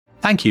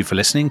Thank you for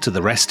listening to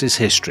The Rest is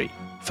History.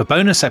 For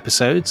bonus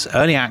episodes,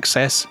 early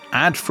access,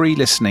 ad-free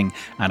listening,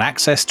 and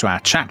access to our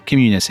chat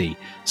community,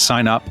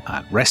 sign up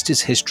at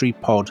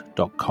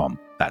restishistorypod.com.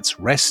 That's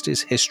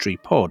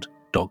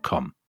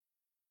restishistorypod.com.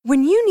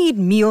 When you need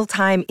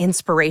mealtime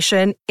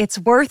inspiration, it's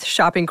worth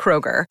shopping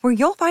Kroger, where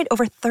you'll find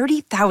over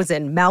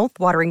 30,000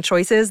 mouth-watering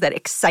choices that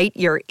excite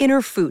your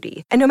inner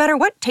foodie. And no matter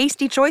what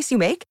tasty choice you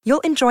make,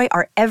 you'll enjoy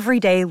our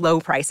everyday low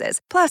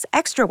prices, plus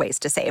extra ways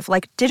to save,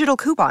 like digital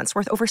coupons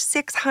worth over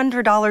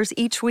 $600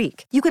 each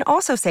week. You can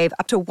also save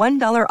up to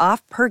 $1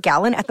 off per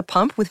gallon at the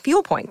pump with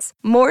fuel points.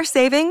 More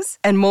savings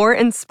and more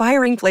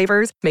inspiring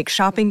flavors make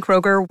shopping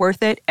Kroger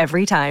worth it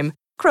every time.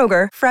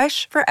 Kroger,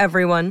 fresh for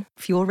everyone.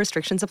 Fuel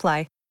restrictions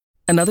apply.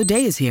 Another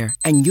day is here,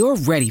 and you're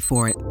ready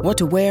for it. What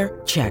to wear?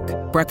 Check.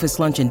 Breakfast,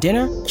 lunch, and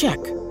dinner?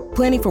 Check.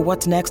 Planning for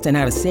what's next and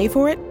how to save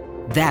for it?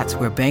 That's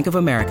where Bank of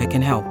America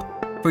can help.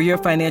 For your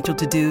financial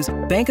to-dos,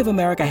 Bank of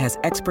America has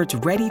experts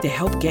ready to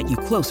help get you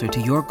closer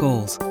to your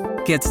goals.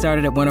 Get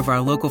started at one of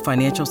our local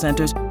financial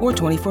centers or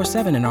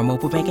 24/7 in our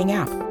mobile banking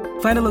app.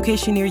 Find a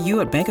location near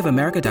you at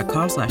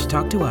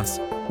bankofamerica.com/talktous.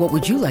 What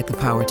would you like the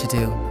power to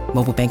do?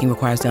 Mobile banking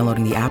requires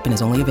downloading the app and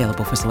is only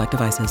available for select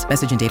devices.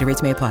 Message and data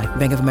rates may apply.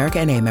 Bank of America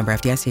N.A., member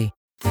FDIC.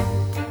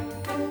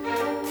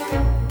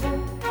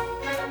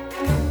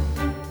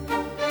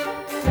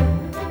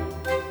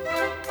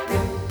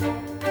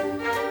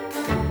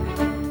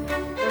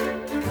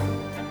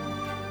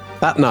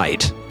 That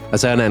night,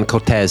 as Hernan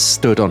Cortés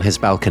stood on his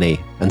balcony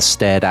and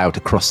stared out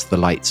across the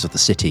lights of the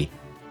city,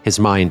 his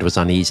mind was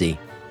uneasy.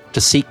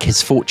 To seek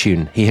his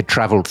fortune, he had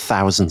travelled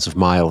thousands of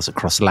miles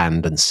across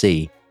land and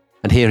sea,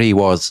 and here he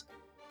was,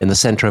 in the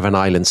centre of an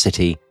island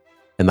city,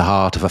 in the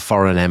heart of a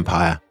foreign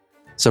empire,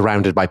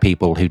 surrounded by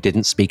people who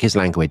didn't speak his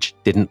language,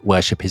 didn't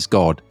worship his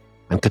god,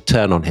 and could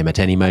turn on him at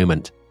any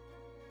moment.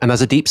 And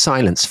as a deep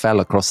silence fell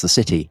across the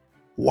city,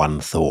 one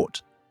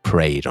thought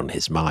preyed on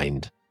his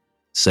mind.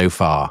 So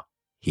far,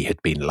 he had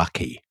been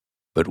lucky,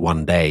 but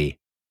one day,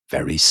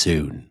 very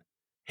soon,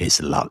 his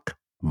luck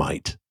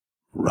might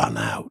run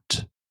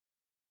out.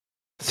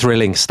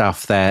 Thrilling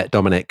stuff there,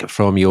 Dominic,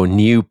 from your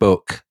new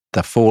book,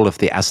 The Fall of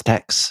the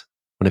Aztecs,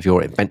 one of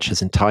your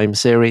Adventures in Time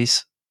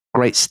series.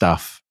 Great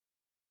stuff.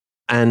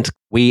 And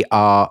we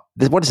are,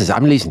 what is this?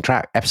 I'm losing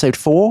track. Episode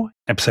 4?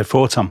 Episode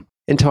 4, Tom.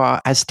 Into our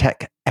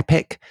Aztec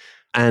epic.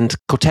 And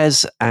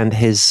Cortés and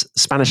his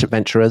Spanish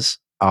adventurers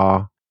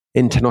are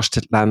in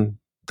Tenochtitlan,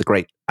 the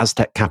great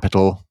Aztec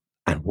capital.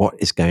 And what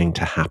is going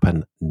to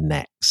happen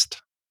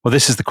next? Well,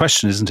 this is the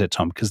question, isn't it,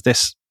 Tom? Because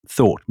this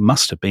thought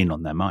must have been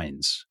on their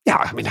minds. Yeah,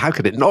 I mean, how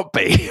could it not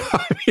be?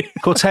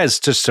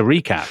 Cortés, just to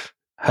recap,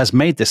 has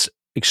made this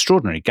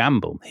extraordinary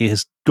gamble. He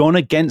has gone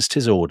against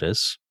his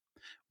orders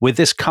with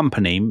this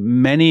company,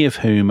 many of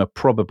whom are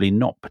probably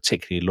not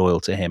particularly loyal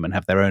to him and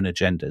have their own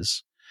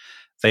agendas.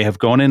 They have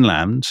gone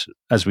inland,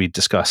 as we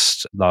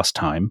discussed last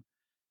time.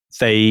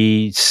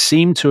 They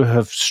seem to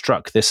have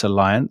struck this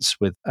alliance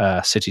with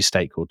a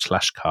city-state called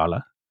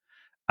Tlaxcala.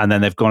 And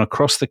then they've gone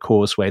across the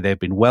causeway. They've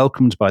been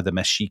welcomed by the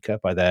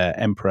Mexica, by their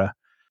emperor,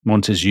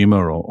 Montezuma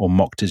or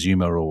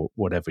Moctezuma or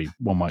whatever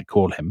one might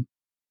call him.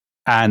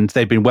 And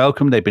they've been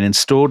welcomed. They've been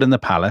installed in the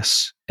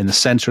palace in the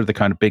center of the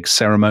kind of big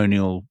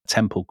ceremonial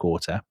temple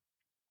quarter.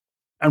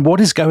 And what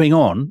is going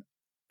on?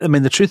 I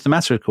mean, the truth of the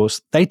matter, of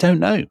course, they don't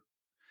know.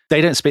 They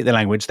don't speak the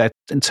language. They're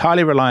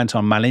entirely reliant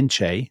on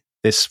Malinche,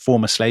 this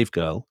former slave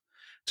girl,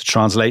 to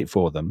translate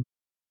for them.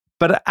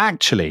 But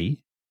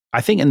actually, I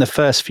think in the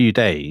first few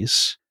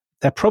days,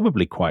 they're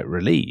probably quite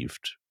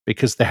relieved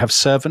because they have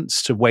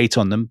servants to wait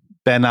on them.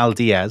 Bernal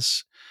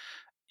Diaz,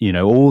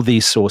 all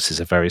these sources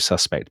are very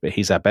suspect, but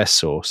he's our best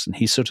source. And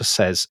he sort of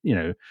says,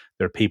 there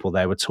are people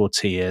there with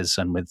tortillas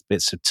and with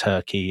bits of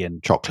turkey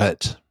and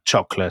chocolate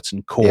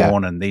and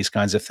corn and these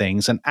kinds of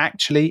things. And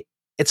actually,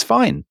 it's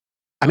fine.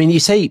 I mean, you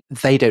say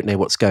they don't know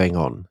what's going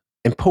on.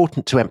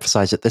 Important to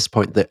emphasize at this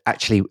point that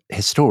actually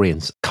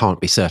historians can't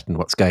be certain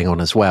what's going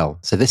on as well.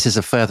 So this is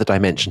a further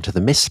dimension to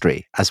the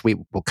mystery, as we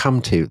will come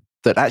to,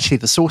 that actually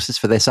the sources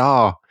for this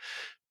are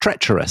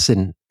treacherous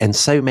in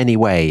so many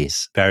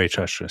ways. Very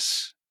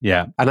treacherous.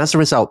 Yeah. And as a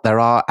result, there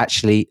are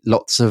actually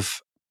lots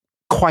of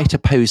quite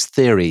opposed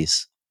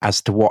theories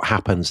as to what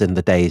happens in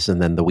the days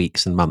and then the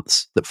weeks and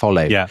months that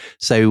follow. Yeah.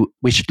 So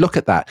we should look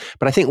at that.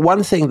 But I think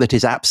one thing that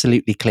is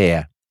absolutely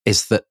clear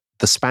is that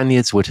the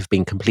Spaniards would have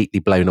been completely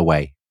blown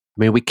away. I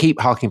mean, we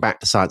keep harking back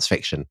to science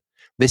fiction.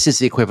 This is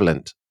the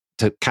equivalent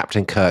to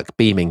Captain Kirk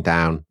beaming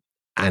down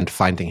and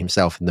finding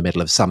himself in the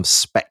middle of some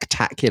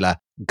spectacular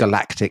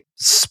galactic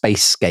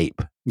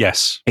spacescape.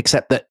 Yes.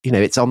 Except that,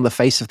 it's on the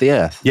face of the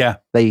Earth. Yeah.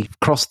 They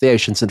crossed the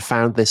oceans and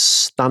found this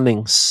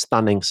stunning,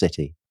 stunning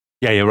city.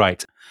 Yeah, you're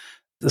right.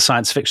 The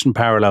science fiction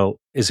parallel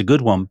is a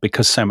good one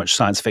because so much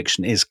science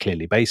fiction is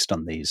clearly based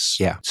on these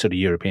sort of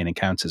European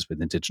encounters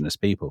with indigenous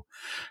people.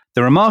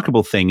 The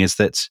remarkable thing is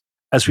that,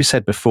 as we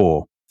said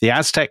before, the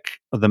Aztec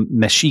or the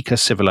Mexica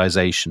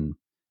civilization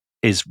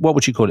is, what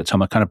would you call it,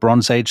 Tom? A kind of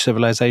Bronze Age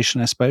civilization,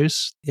 I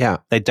suppose? Yeah.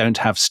 They don't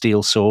have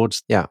steel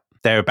swords. Yeah.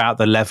 They're about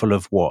the level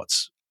of what?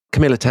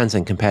 Camilla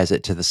Townsend compares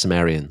it to the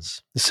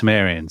Sumerians. The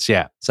Sumerians,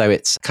 yeah. So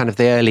it's kind of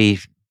the early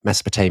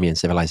Mesopotamian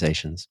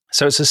civilizations.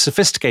 So it's a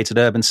sophisticated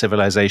urban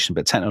civilization,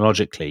 but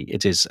technologically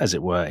it is, as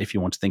it were, if you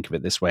want to think of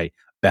it this way,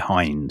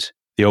 behind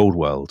the old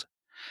world.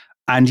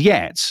 And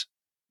yet,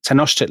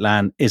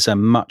 Tenochtitlan is a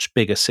much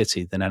bigger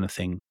city than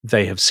anything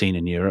they have seen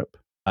in Europe.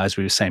 As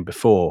we were saying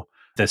before,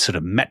 the sort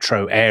of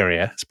metro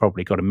area has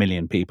probably got 1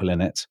 million people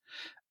in it.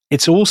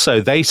 It's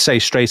also, they say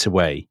straight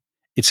away,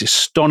 it's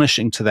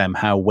astonishing to them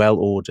how well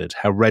ordered,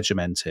 how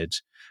regimented,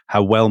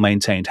 how well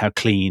maintained, how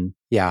clean.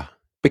 Yeah,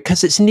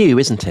 because it's new,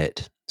 isn't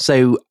it?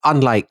 So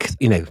unlike,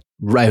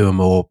 Rome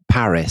or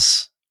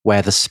Paris,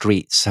 where the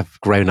streets have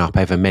grown up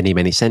over many,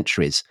 many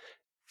centuries,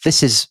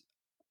 this is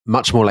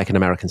much more like an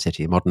American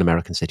city, a modern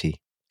American city,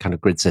 kind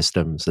of grid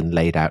systems and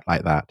laid out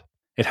like that.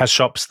 It has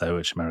shops, though,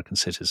 which American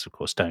cities, of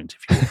course, don't.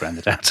 If you walk around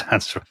the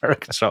downtowns of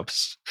American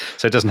shops.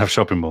 So it doesn't have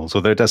shopping malls,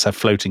 although it does have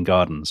floating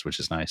gardens, which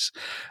is nice.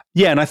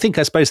 Yeah, and I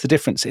suppose the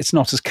difference, it's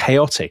not as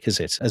chaotic, is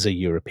it, as a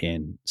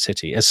European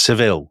city, as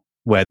Seville,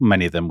 where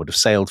many of them would have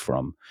sailed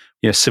from.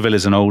 Seville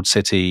is an old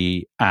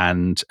city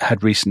and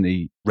had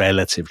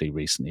relatively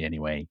recently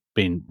anyway,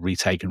 been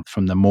retaken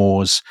from the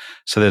Moors.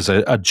 So there's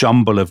a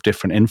jumble of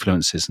different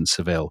influences in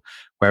Seville,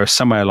 whereas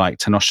somewhere like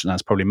Tenochtitlan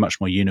is probably much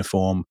more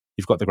uniform.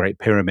 You've got the Great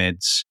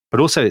Pyramids, but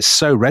also it's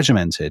so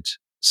regimented.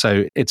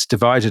 So it's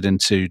divided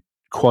into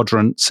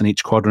quadrants, and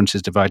each quadrant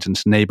is divided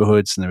into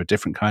neighborhoods, and there are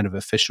different kind of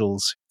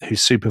officials who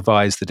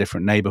supervise the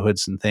different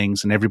neighborhoods and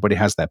things, and everybody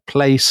has their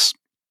place.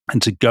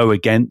 And to go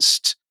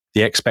against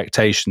the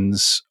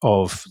expectations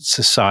of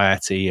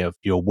society, of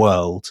your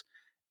world,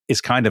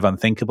 is kind of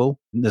unthinkable.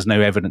 There's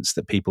no evidence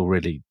that people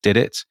really did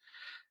it.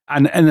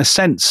 And in a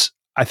sense,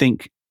 I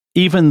think,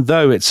 even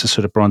though it's a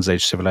sort of Bronze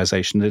Age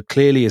civilization, there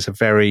clearly is a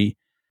very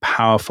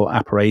powerful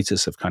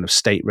apparatus of kind of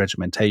state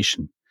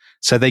regimentation.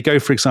 So they go,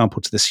 for example,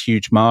 to this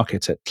huge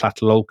market at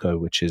Tlatelolco,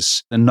 which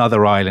is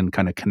another island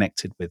kind of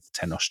connected with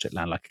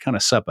Tenochtitlan, like a kind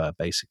of suburb,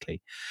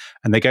 basically.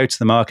 And they go to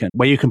the market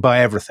where you can buy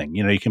everything.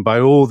 You can buy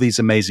all these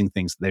amazing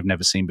things that they've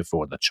never seen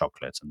before, the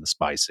chocolate and the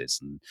spices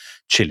and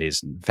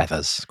chilies and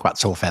feathers,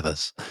 Quetzal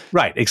feathers.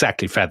 Right,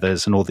 exactly,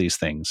 feathers and all these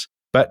things.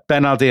 But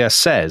Bernal-Diaz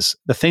says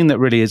the thing that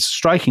really is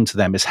striking to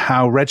them is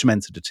how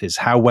regimented it is,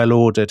 how well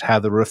ordered, how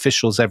there are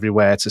officials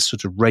everywhere to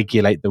sort of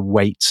regulate the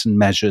weights and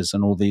measures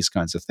and all these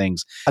kinds of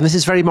things. And this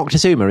is very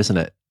Montezuma, isn't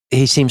it?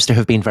 He seems to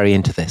have been very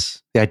into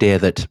this. The idea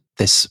that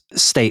this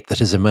state that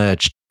has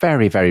emerged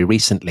very, very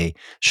recently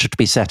should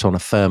be set on a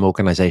firm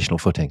organizational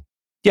footing.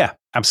 Yeah,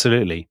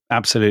 absolutely.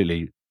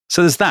 Absolutely.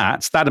 So there's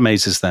that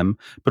amazes them.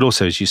 But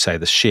also, as you say,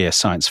 the sheer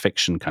science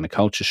fiction kind of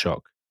culture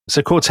shock.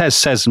 So Cortez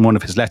says in one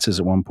of his letters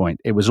at one point,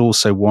 it was all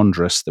so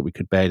wondrous that we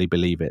could barely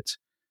believe it.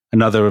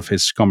 Another of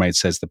his comrades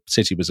says the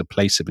city was a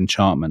place of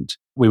enchantment.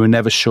 We were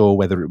never sure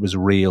whether it was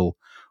real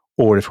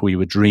or if we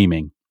were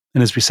dreaming.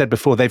 And as we said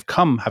before, they've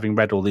come having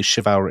read all these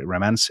chivalric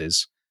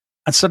romances,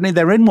 and suddenly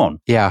they're in one.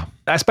 Yeah.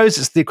 I suppose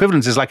it's the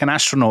equivalent is like an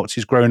astronaut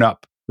who's grown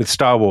up with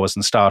Star Wars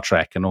and Star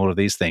Trek and all of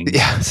these things.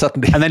 Yeah,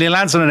 suddenly. And then he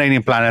lands on an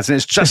alien planet, and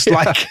it's just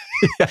like,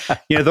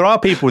 there are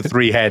people with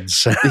 3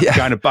 heads,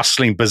 kind of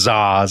bustling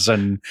bazaars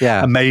and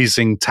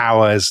amazing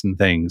towers and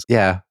things.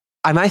 Yeah.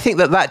 And I think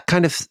that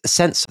kind of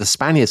sense the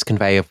Spaniards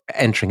convey of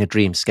entering a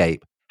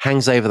dreamscape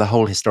hangs over the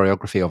whole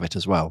historiography of it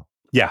as well.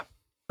 Yeah.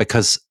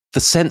 Because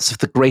the sense of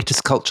the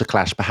greatest culture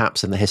clash,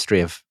 perhaps in the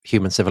history of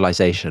human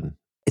civilization,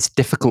 it's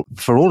difficult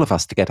for all of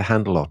us to get a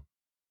handle on.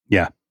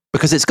 Yeah.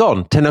 Because it's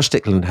gone.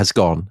 Tenochtitlan has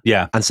gone.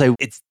 Yeah. And so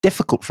it's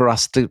difficult for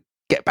us to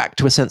get back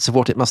to a sense of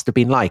what it must have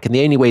been like. And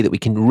the only way that we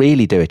can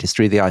really do it is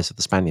through the eyes of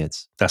the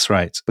Spaniards. That's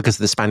right. Because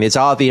the Spaniards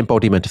are the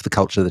embodiment of the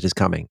culture that is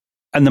coming.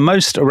 And the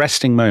most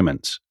arresting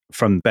moment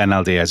from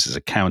Bernal-Diaz's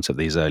account of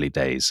these early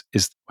days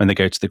is when they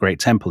go to the Great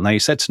Temple. Now, you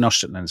said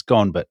Tenochtitlan is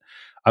gone, but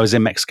I was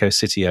in Mexico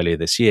City earlier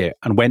this year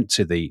and went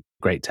to the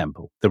Great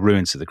Temple, the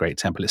ruins of the Great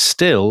Temple. It's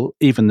still,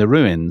 even the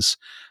ruins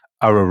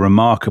are a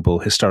remarkable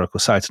historical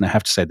site. And I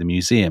have to say the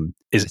museum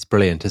is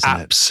brilliant, isn't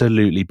it?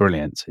 Absolutely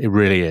brilliant. It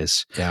really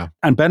is. Yeah.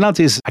 And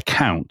Bernal-Diaz's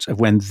account of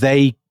when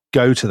they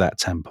go to that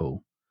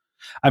temple,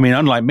 I mean,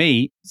 unlike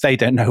me, they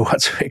don't know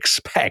what to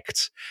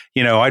expect.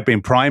 I'd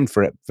been primed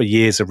for it for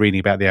years of reading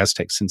about the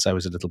Aztecs since I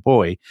was a little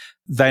boy.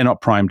 They're not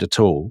primed at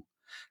all.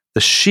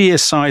 The sheer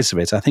size of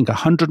it, I think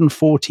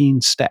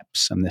 114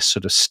 steps and this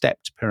sort of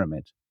stepped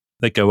pyramid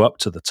that go up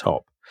to the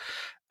top.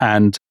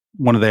 And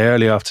one of the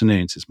early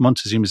afternoons, it's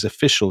Montezuma's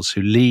officials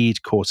who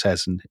lead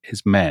Cortez and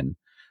his men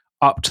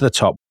up to the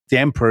top. The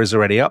emperor is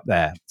already up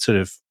there, sort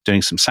of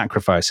doing some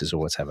sacrifices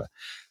or whatever.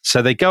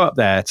 So they go up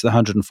there to the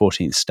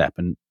 114th step,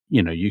 and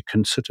you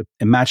can sort of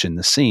imagine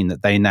the scene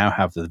that they now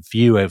have the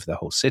view over the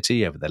whole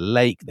city, over the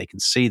lake. They can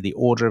see the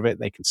order of it.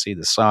 They can see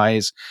the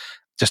size.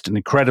 Just an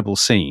incredible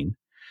scene.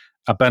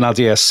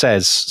 Bernal-Diaz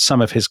says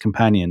some of his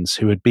companions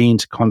who had been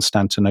to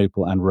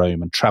Constantinople and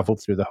Rome and traveled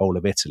through the whole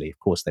of Italy, of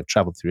course, they've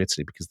traveled through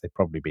Italy because they've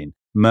probably been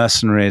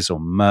mercenaries or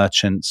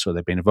merchants, or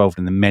they've been involved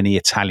in the many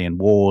Italian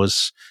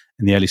wars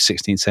in the early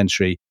 16th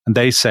century. And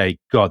they say,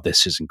 God,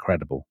 this is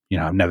incredible.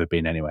 I've never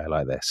been anywhere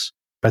like this.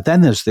 But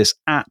then there's this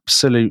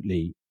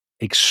absolutely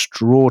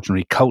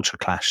extraordinary culture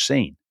clash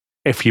scene,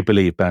 if you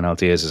believe Bernal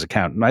Diaz's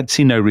account. And I'd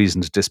see no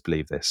reason to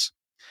disbelieve this.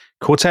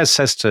 Cortez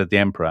says to the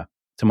emperor,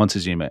 to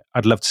Montezuma,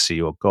 "I'd love to see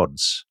your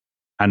gods."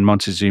 And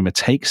Montezuma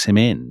takes him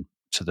in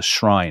to the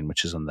shrine,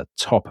 which is on the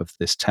top of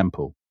this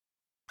temple.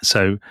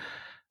 So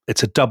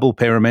it's a double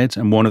pyramid,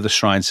 and one of the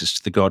shrines is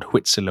to the god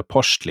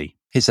Huitzilopochtli.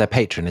 He's their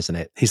patron, isn't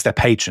it? He's their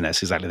patron.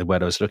 That's exactly the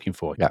word I was looking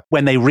for. Yeah.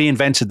 When they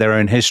reinvented their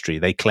own history,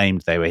 they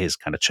claimed they were his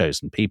kind of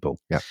chosen people.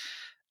 Yeah.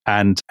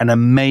 And an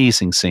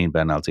amazing scene,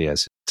 Bernal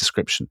Diaz's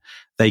description.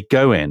 They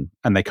go in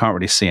and they can't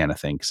really see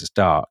anything because it's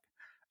dark.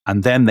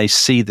 And then they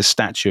see the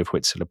statue of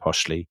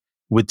Huitzilopochtli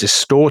with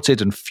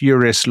distorted and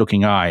furious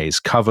looking eyes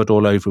covered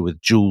all over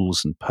with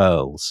jewels and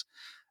pearls.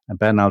 And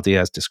Bernal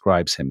Diaz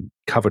describes him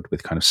covered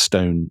with kind of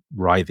stone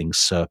writhing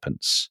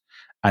serpents.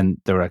 And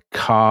there are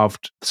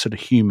carved sort of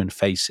human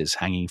faces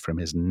hanging from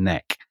his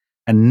neck.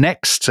 And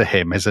next to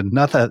him is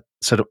another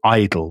sort of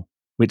idol,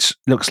 which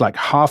looks like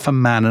half a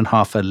man and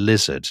half a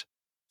lizard.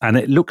 And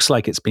it looks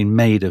like it's been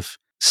made of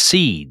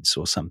seeds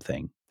or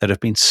something that have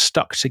been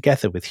stuck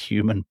together with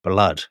human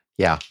blood.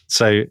 Yeah.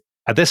 So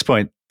at this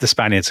point, the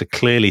Spaniards are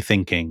clearly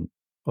thinking,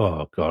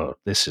 oh God,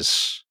 this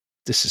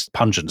is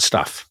pungent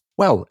stuff.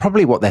 Well,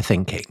 probably what they're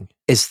thinking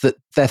is that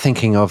they're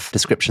thinking of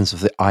descriptions of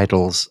the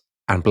idols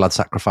and blood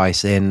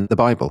sacrifice in the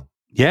Bible.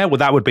 Yeah, well,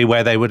 that would be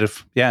where they would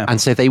have, yeah. And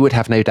so they would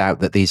have no doubt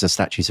that these are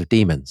statues of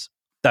demons.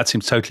 That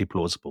seems totally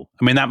plausible.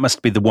 I mean, that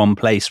must be the one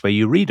place where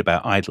you read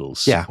about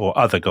idols or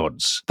other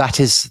gods. That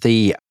is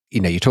the,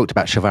 you talked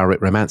about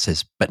chivalric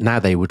romances, but now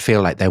they would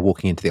feel like they're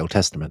walking into the Old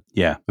Testament.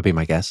 Yeah. Would be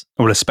my guess.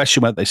 Well,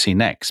 especially what they see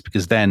next,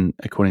 because then,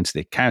 according to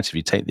the account, if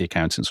you take the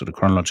account in sort of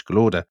chronological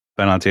order,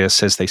 Bernal Diaz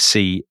says they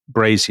see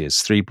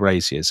braziers, 3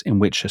 braziers, in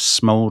which are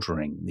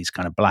smouldering these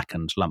kind of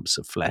blackened lumps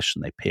of flesh,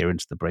 and they peer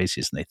into the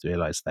braziers and they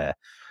realize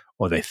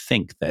they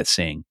think they're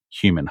seeing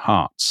human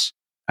hearts.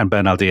 And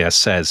Bernal Diaz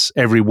says,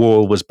 every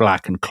wall was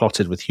black and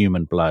clotted with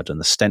human blood, and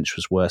the stench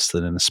was worse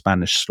than in a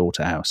Spanish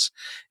slaughterhouse.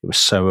 It was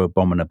so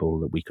abominable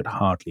that we could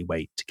hardly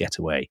wait to get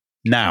away.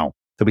 Now,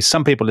 there'll be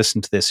some people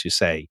listening to this who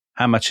say,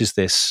 how much is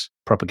this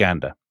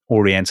propaganda,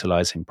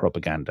 orientalizing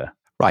propaganda?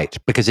 Right,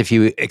 because if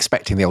you were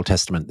expecting the Old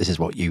Testament, this is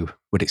what you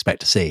would expect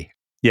to see.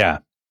 Yeah,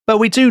 but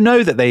we do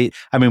know that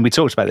we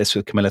talked about this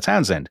with Camilla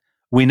Townsend.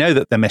 We know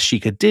that the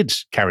Mexica did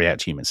carry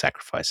out human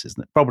sacrifices,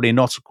 probably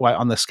not quite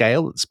on the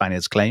scale that the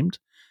Spaniards claimed.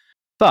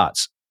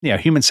 But,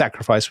 human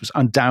sacrifice was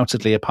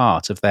undoubtedly a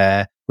part of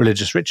their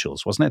religious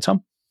rituals, wasn't it,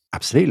 Tom?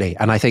 Absolutely.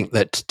 And I think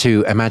that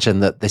to imagine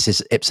that this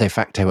is ipso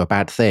facto a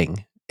bad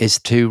thing is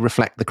to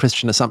reflect the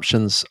Christian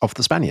assumptions of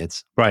the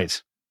Spaniards.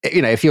 Right.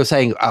 If you're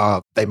saying,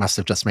 they must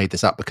have just made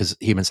this up because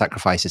human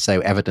sacrifice is so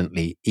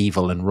evidently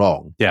evil and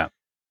wrong,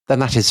 then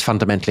that is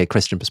fundamentally a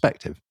Christian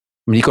perspective.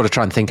 I mean, you've got to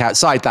try and think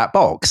outside that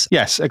box.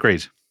 Yes,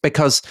 agreed.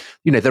 Because,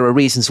 there are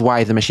reasons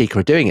why the Mexica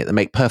are doing it that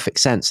make perfect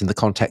sense in the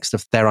context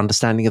of their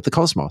understanding of the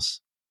cosmos.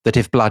 That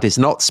if blood is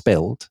not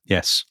spilled,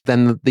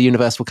 then the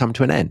universe will come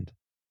to an end.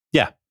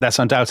 Yeah, that's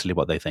undoubtedly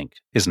what they think,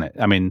 isn't it?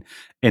 I mean,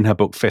 in her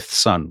book, Fifth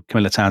Sun,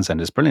 Camilla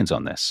Townsend is brilliant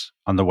on this,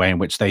 on the way in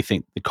which they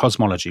think the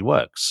cosmology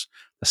works.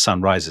 The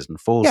sun rises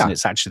and falls, and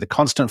it's actually the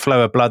constant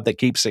flow of blood that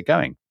keeps it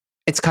going.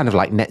 It's kind of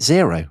like net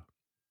zero.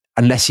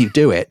 Unless you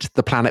do it,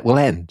 the planet will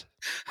end.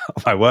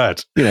 Oh, my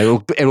word.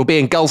 It will be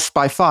engulfed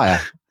by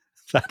fire.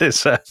 That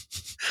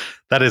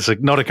is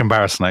not a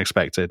comparison I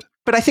expected.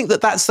 But I think that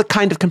that's the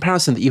kind of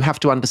comparison that you have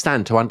to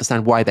understand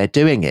why they're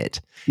doing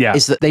it. Yeah.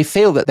 Is that they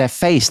feel that they're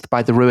faced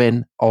by the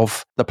ruin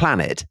of the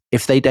planet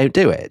if they don't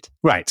do it.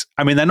 Right.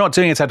 I mean, they're not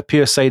doing it out of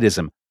pure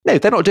sadism. No,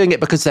 they're not doing it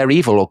because they're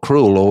evil or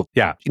cruel or,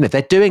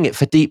 they're doing it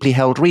for deeply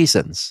held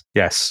reasons.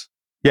 Yes.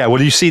 Yeah,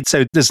 well, you see,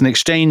 so there's an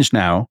exchange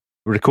now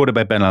recorded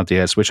by Bernal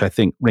Diaz, which I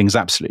think rings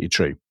absolutely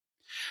true.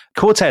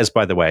 Cortez,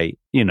 by the way,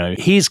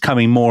 he's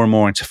coming more and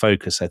more into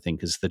focus, I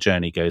think, as the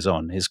journey goes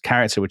on. His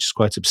character, which is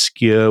quite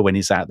obscure when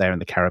he's out there in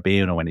the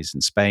Caribbean or when he's in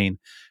Spain,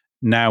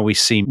 now we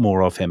see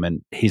more of him,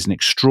 and he's an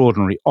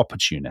extraordinary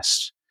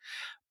opportunist.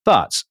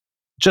 But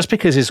just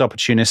because he's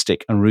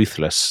opportunistic and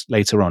ruthless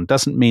later on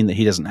doesn't mean that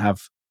he doesn't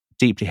have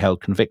deeply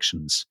held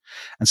convictions.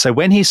 And so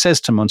when he says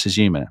to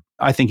Montezuma,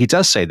 I think he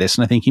does say this,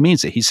 and I think he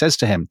means it. He says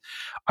to him,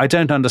 I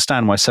don't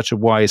understand why such a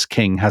wise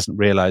king hasn't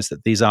realized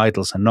that these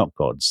idols are not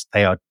gods,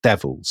 they are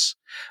devils.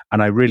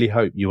 And I really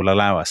hope you will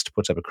allow us to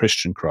put up a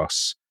Christian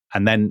cross.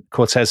 And then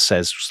Cortez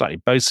says,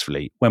 slightly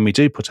boastfully, when we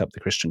do put up the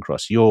Christian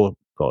cross, your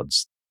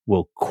gods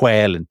will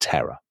quail in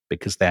terror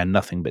because they are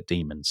nothing but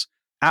demons.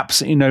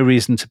 Absolutely no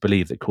reason to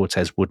believe that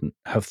Cortez wouldn't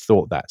have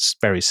thought that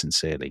very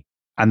sincerely.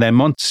 And then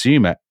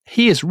Montezuma,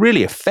 he is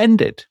really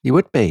offended. He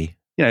would be.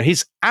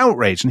 He's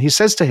outraged. And he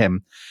says to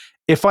him,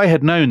 if I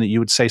had known that you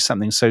would say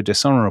something so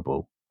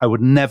dishonorable, I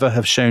would never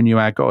have shown you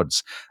our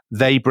gods.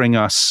 They bring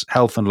us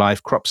health and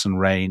life, crops and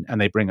rain, and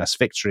they bring us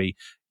victory.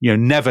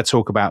 Never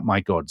talk about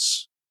my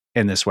gods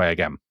in this way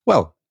again.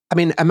 Well, I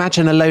mean,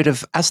 imagine a load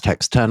of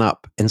Aztecs turn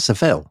up in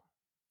Seville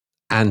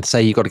and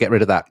say you've got to get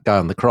rid of that guy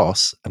on the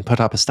cross and put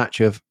up a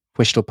statue of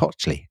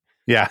Huitzilopochtli.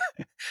 Yeah.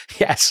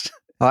 Yes.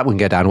 Well, that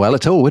wouldn't go down well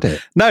at all, would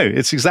it? No,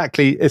 it's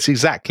exactly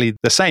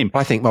the same.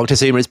 I think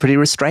Montezuma is pretty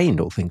restrained,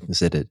 all things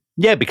considered.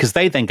 Yeah, because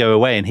they then go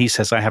away and he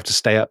says, I have to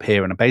stay up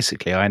here and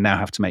basically I now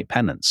have to make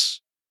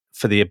penance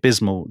for the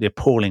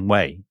appalling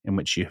way in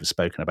which you have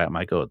spoken about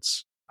my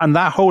gods. And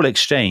that whole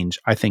exchange,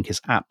 I think,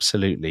 is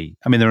absolutely,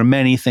 I mean, there are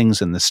many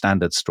things in the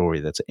standard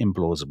story that are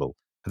implausible.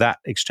 That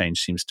exchange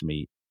seems to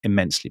me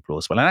immensely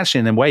plausible. And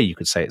actually, in a way, you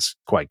could say it's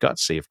quite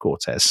gutsy of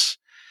Cortez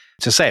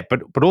to say it,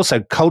 but also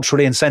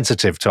culturally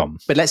insensitive, Tom.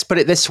 But let's put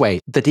it this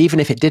way, that even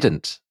if he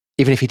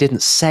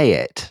didn't say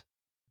it,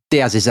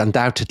 Diaz is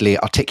undoubtedly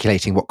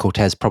articulating what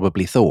Cortez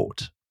probably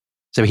thought.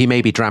 So he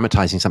may be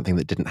dramatizing something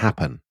that didn't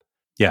happen.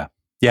 Yeah,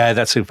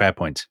 that's a fair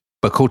point.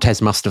 But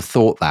Cortez must have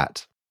thought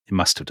that. It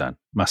must have done.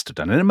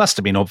 And it must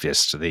have been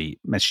obvious to the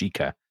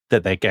Mexica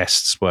that their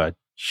guests were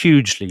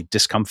hugely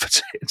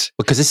discomforted.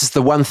 Because this is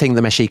the one thing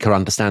the Mexica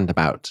understand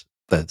about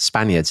the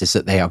Spaniards, is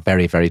that they are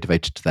very, very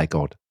devoted to their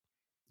god.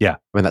 Yeah. I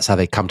mean, that's how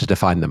they come to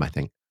define them, I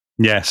think.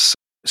 Yes.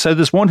 So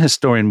there's one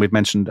historian we've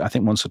mentioned, I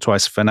think once or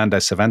twice, Fernando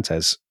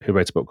Cervantes, who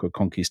wrote a book called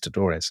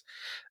Conquistadores.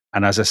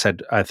 And as I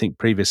said, I think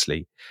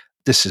previously,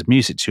 this is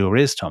music to your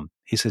ears, Tom.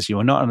 He says, you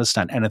will not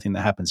understand anything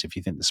that happens if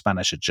you think the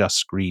Spanish are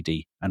just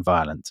greedy and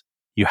violent.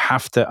 You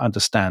have to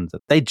understand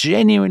that they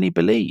genuinely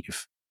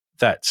believe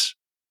that,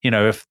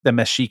 if the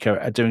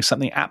Mexica are doing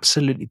something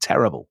absolutely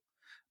terrible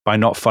by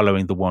not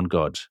following the one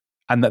God,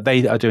 and that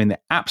they are doing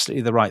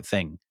absolutely the right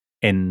thing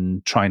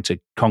in trying to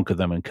conquer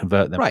them and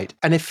convert them. Right.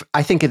 And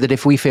I think that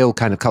if we feel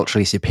kind of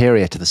culturally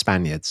superior to the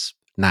Spaniards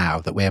now,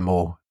 that we're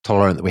more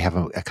tolerant, that we have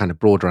a kind of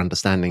broader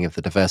understanding of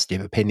the diversity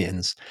of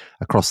opinions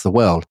across the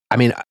world. I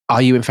mean,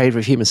 are you in favor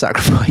of human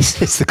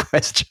sacrifice is the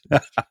question.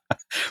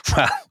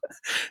 Well,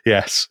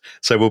 yes.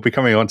 So we'll be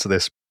coming on to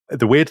this.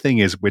 The weird thing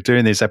is we're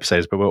doing these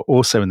episodes, but we're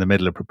also in the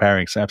middle of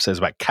preparing some episodes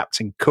about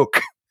Captain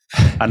Cook,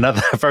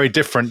 another very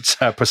different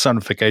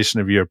personification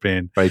of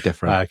European very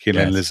different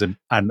colonialism. Yes.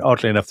 And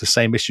oddly enough, the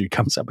same issue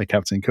comes up with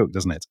Captain Cook,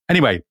 doesn't it?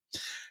 Anyway,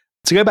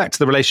 to go back to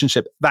the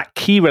relationship, that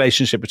key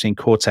relationship between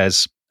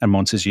Cortez and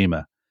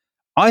Montezuma,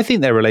 I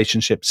think their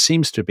relationship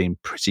seems to have been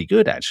pretty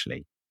good,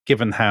 actually,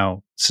 given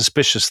how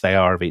suspicious they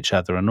are of each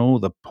other and all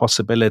the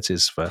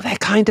possibilities for... They're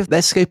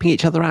scoping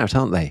each other out,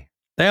 aren't they?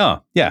 They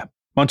are, yeah.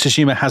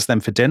 Montezuma has them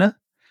for dinner.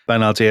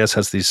 Bernal Diaz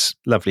has these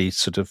lovely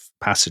sort of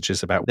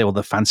passages about all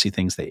the fancy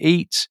things they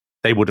eat.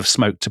 They would have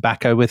smoked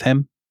tobacco with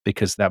him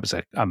because that was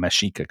a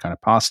Mexica kind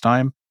of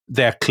pastime.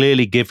 They're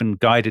clearly given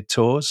guided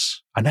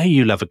tours. I know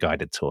you love a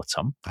guided tour,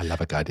 Tom. I love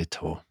a guided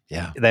tour,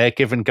 yeah. They're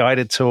given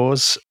guided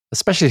tours.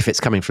 Especially if it's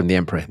coming from the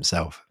emperor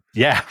himself.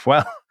 Yeah,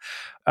 well,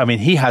 I mean,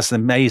 he has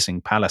an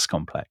amazing palace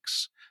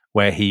complex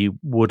where he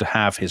would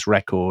have his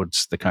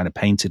records, the kind of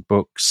painted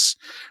books.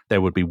 There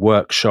would be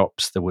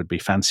workshops. There would be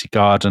fancy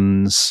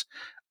gardens.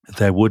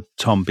 There would,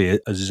 Tom, be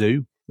a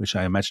zoo, which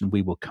I imagine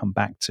we will come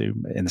back to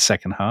in the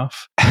second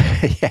half.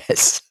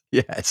 Yes.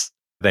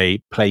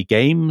 They play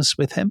games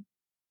with him.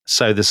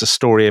 So there's a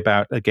story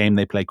about a game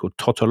they play called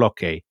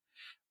Totoloque,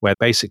 where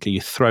basically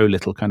you throw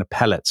little kind of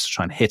pellets to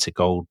try and hit a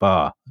gold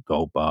bar.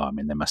 I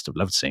mean, they must have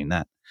loved seeing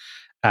that.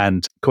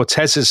 And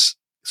Cortez's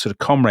sort of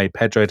comrade,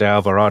 Pedro de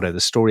Alvarado, the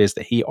story is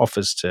that he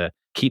offers to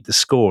keep the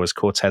score as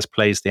Cortez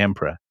plays the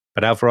emperor.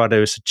 But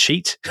Alvarado is a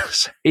cheat,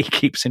 so he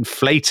keeps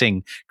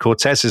inflating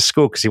Cortez's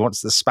score because he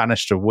wants the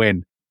Spanish to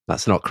win.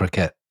 That's not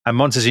cricket. And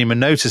Montezuma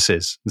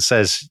notices and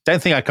says,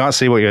 don't think I can't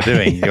see what you're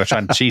doing. You're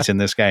trying to cheat in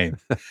this game.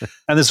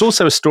 And there's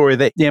also a story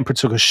that the emperor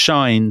took a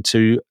shine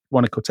to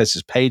one of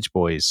Cortez's page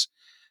boys,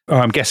 or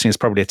I'm guessing it's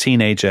probably a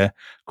teenager,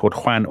 called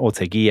Juan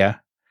Orteguilla.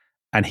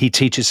 And he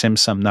teaches him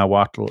some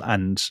Nahuatl,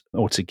 and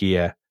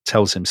Orteguilla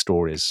tells him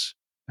stories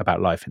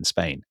about life in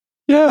Spain.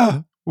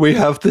 Yeah, we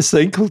have this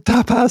thing called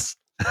tapas.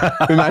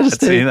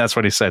 See, that's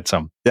what he said,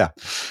 Tom. Yeah.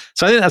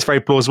 So I think that's very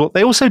plausible.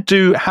 They also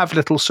do have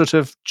little sort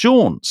of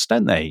jaunts,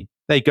 don't they?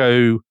 They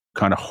go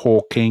kind of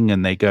hawking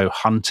and they go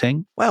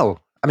hunting. Well,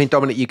 I mean,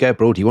 Dominic, you go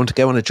abroad, you want to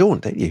go on a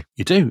jaunt, don't you?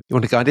 You do. You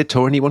want a guided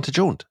tour and you want a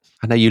jaunt.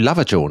 I know you love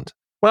a jaunt.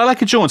 Well, I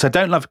like a jaunt. I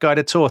don't love a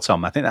guided tour,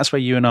 Tom. I think that's where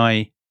you and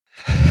I...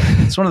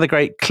 It's one of the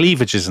great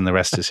cleavages in the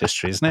rest is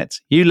history, isn't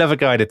it? You love a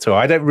guided tour.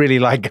 I don't really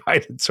like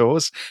guided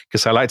tours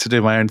because I like to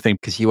do my own thing.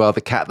 Because you are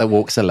the cat that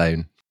walks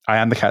alone. I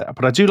am the cat,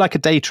 but I do like a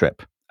day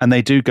trip. And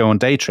they do go on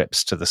day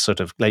trips to the sort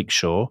of lake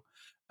shore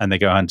and they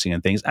go hunting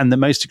and things. And the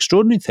most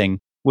extraordinary thing,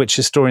 which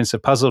historians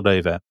have puzzled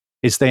over,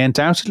 is they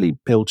undoubtedly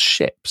build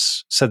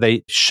ships. So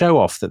they show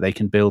off that they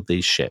can build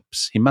these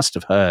ships. He must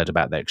have heard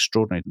about their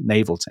extraordinary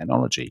naval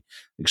technology,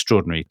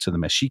 extraordinary to the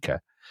Mexica.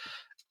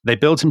 They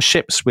build him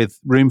ships with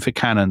room for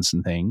cannons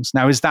and things.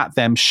 Now, is that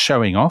them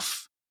showing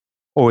off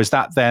or is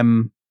that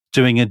them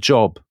doing a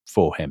job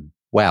for him?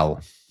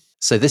 Well,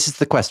 so this is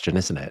the question,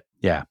 isn't it?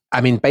 Yeah. I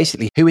mean,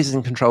 basically, who is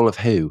in control of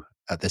who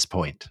at this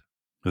point?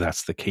 Well,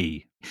 that's the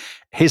key.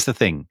 Here's the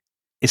thing.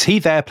 Is he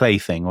their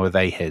plaything or are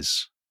they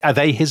his? Are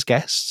they his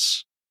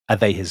guests? Are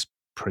they his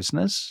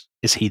prisoners?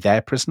 Is he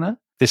their prisoner?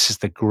 This is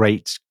the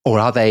great... Or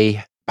are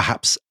they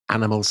perhaps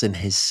animals in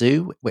his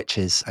zoo, which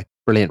is a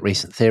brilliant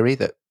recent theory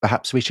that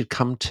perhaps we should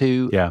come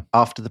to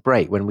after the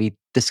break when we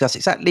discuss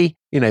exactly,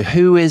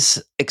 who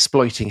is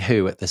exploiting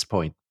who at this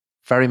point.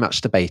 Very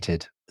much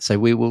debated. So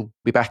we will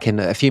be back in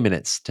a few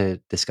minutes to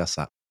discuss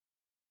that.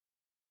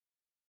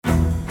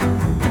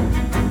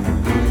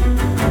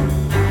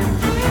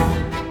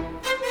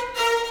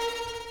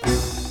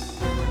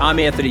 I'm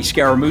Anthony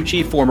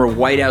Scaramucci, former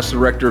White House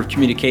Director of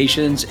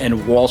Communications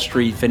and Wall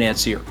Street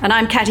financier. And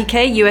I'm Katty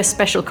Kay, US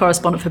Special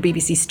Correspondent for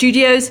BBC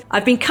Studios.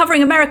 I've been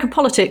covering American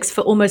politics for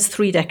almost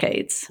 3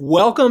 decades.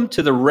 Welcome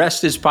to The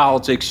Rest is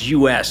Politics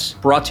US,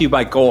 brought to you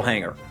by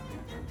Goalhanger.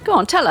 Go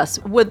on, tell us,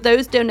 were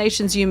those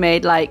donations you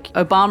made, like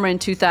Obama in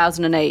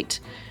 2008,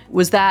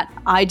 was that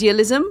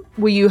idealism?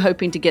 Were you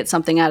hoping to get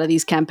something out of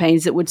these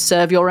campaigns that would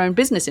serve your own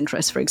business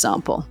interests, for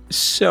example?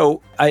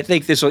 So I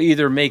think this will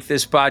either make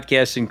this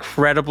podcast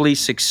incredibly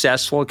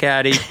successful,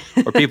 Katty,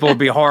 or people will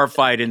be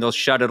horrified and they'll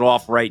shut it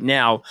off right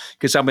now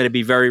because I'm going to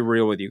be very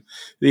real with you.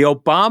 The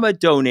Obama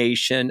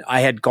donation, I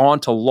had gone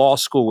to law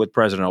school with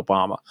President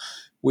Obama.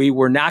 We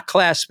were not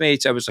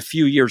classmates. I was a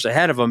few years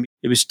ahead of him.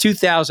 It was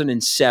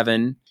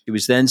 2007. He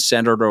was then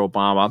Senator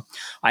Obama.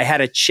 I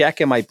had a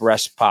check in my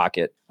breast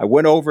pocket. I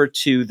went over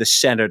to the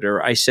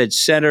senator. I said,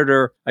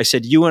 Senator,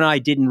 you and I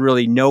didn't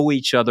really know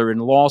each other in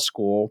law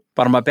school,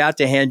 but I'm about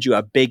to hand you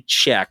a big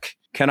check.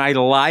 Can I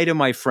lie to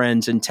my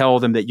friends and tell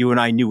them that you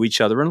and I knew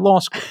each other in law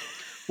school?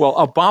 Well,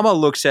 Obama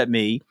looks at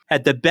me,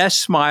 had the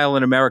best smile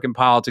in American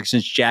politics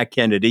since Jack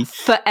Kennedy.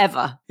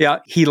 Forever. Yeah,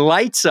 he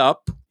lights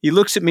up. He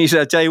looks at me and says,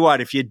 I'll tell you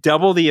what, if you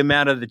double the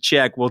amount of the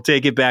check, we'll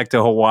take it back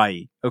to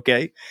Hawaii.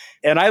 Okay.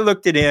 And I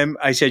looked at him.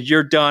 I said,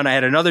 you're done. I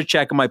had another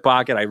check in my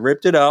pocket. I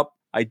ripped it up.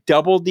 I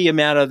doubled the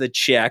amount of the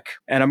check.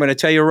 And I'm going to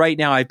tell you right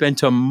now, I've been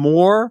to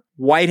more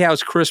White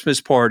House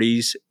Christmas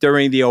parties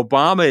during the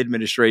Obama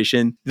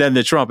administration than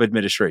the Trump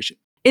administration.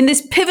 In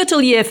this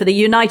pivotal year for the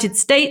United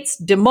States,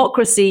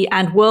 democracy,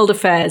 and world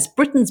affairs,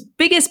 Britain's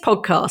biggest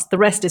podcast, The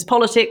Rest is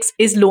Politics,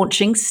 is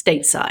launching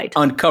stateside.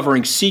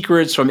 Uncovering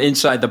secrets from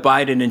inside the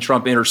Biden and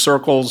Trump inner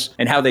circles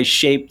and how they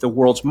shape the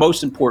world's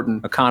most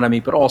important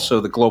economy, but also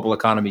the global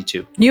economy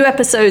too. New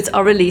episodes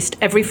are released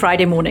every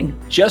Friday morning.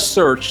 Just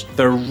search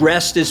The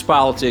Rest is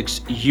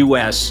Politics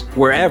US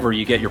wherever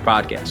you get your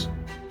podcasts.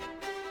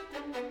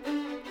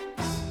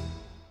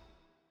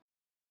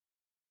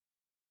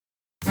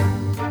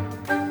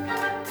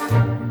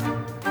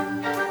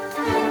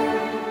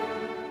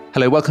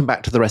 Hello, welcome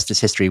back to The Rest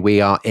is History.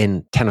 We are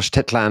in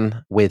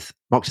Tenochtitlan with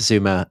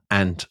Montezuma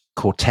and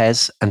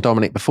Cortez. And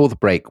Dominic, before the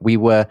break, we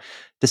were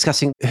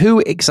discussing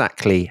who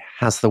exactly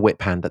has the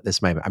whip hand at this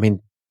moment. I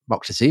mean,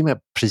 Montezuma,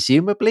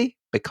 presumably,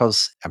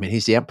 because,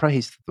 he's the emperor,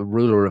 he's the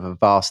ruler of a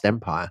vast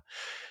empire.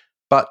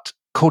 But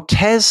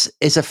Cortez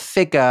is a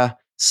figure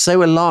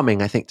so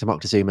alarming, I think, to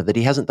Montezuma that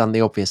he hasn't done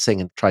the obvious thing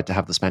and tried to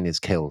have the Spaniards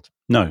killed.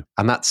 No.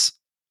 And that's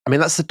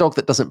the dog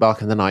that doesn't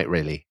bark in the night,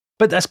 really.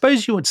 But I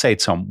suppose you would say,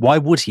 Tom, why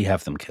would he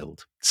have them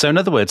killed? So in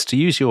other words, to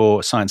use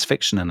your science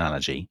fiction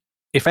analogy,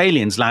 if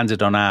aliens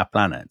landed on our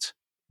planet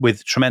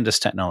with tremendous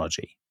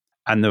technology,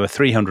 and there were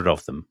 300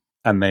 of them,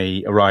 and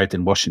they arrived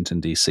in Washington,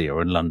 D.C.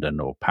 or in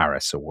London or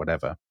Paris or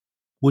whatever,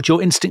 would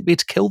your instinct be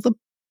to kill them?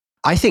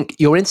 I think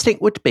your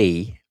instinct would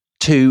be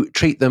to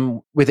treat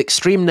them with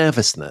extreme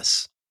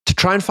nervousness, to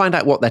try and find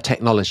out what their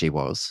technology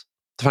was,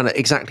 to find out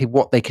exactly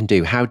what they can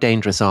do, how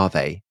dangerous are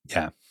they,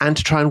 and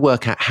to try and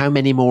work out how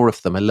many more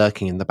of them are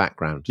lurking in the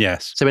background.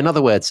 Yes. So in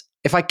other words,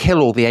 if I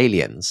kill all the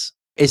aliens,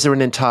 is there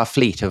an entire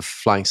fleet of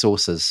flying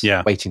saucers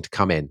waiting to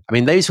come in?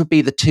 Those would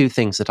be the two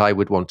things that I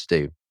would want to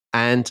do.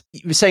 And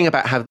you were saying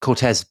about how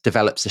Cortez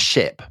develops a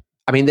ship.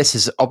 This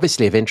is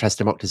obviously of interest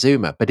to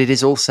Moctezuma, but it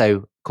is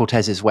also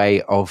Cortez's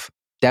way of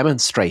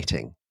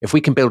demonstrating, if we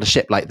can build a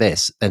ship like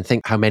this, then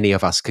think how many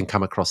of us can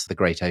come across the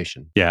great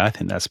ocean. Yeah, I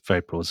think that's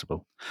very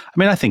plausible.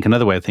 I think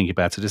another way of thinking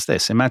about it is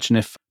this. Imagine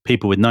if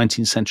people with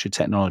 19th century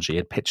technology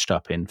had pitched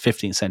up in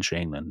 15th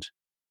century England,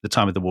 the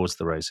time of the Wars of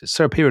the Roses.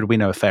 So a period we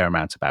know a fair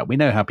amount about. We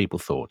know how people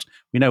thought.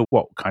 We know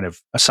what kind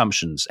of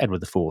assumptions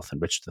Edward IV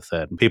and Richard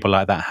III and people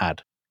like that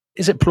had.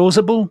 Is it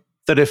plausible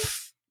that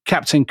if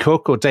Captain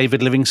Cook or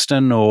David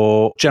Livingstone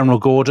or General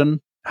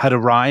Gordon had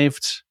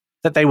arrived,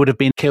 that they would have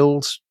been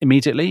killed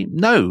immediately?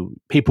 No,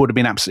 people would have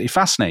been absolutely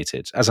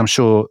fascinated, as I'm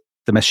sure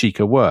the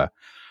Mexica were.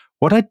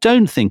 What I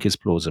don't think is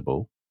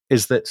plausible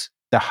is that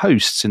the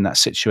hosts in that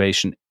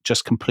situation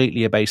just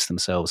completely abase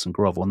themselves and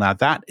grovel. Now,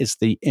 that is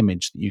the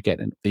image that you get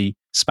in the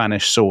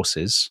Spanish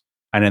sources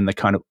and in the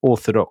kind of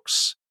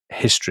orthodox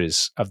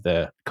histories of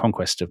the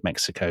conquest of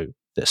Mexico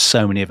that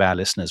so many of our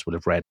listeners will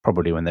have read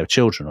probably when they were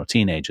children or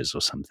teenagers or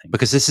something.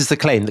 Because this is the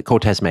claim that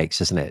Cortez makes,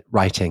 isn't it?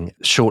 Writing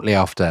shortly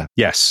after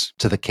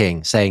to the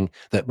king, saying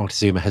that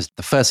Montezuma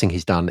the first thing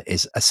he's done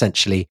is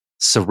essentially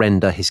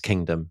surrender his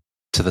kingdom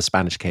to the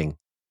Spanish king.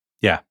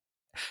 Yeah.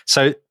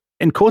 So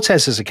in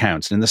Cortez's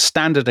account, in the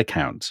standard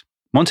account,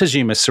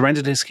 Montezuma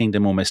surrendered his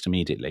kingdom almost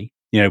immediately,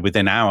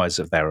 within hours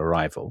of their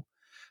arrival,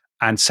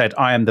 and said,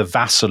 I am the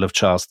vassal of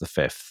Charles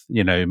V.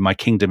 My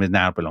kingdom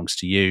now belongs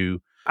to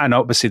you. And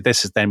obviously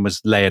this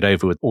was layered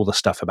over with all the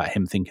stuff about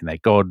him thinking they're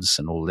gods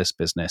and all this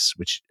business,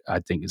 which I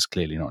think is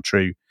clearly not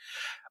true.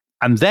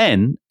 And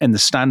then in the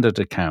standard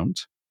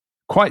account,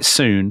 quite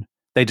soon,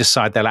 they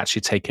decide they'll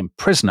actually take him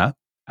prisoner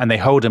and they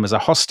hold him as a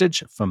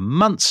hostage for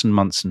months and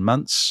months and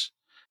months.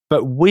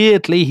 But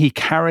weirdly, he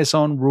carries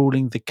on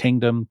ruling the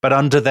kingdom, but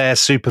under their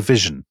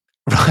supervision.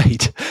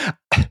 Right.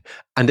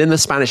 And in the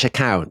Spanish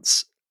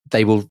accounts,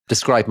 they will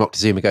describe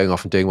Moctezuma going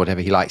off and doing whatever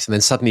he likes. And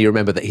then suddenly you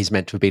remember that he's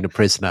meant to have been a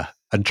prisoner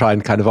and try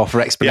and kind of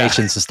offer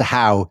explanations as to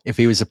how, if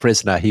he was a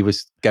prisoner, he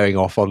was going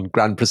off on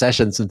grand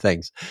processions and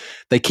things.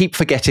 They keep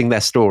forgetting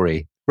their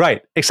story.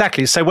 Right,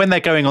 exactly. So when they're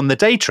going on the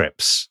day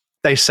trips,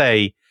 they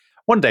say,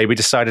 one day we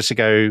decided to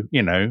go,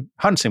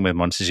 hunting with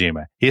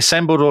Montezuma. He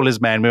assembled all his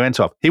men. We went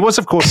off. He was,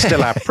 of course,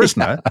 still our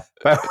prisoner.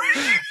 But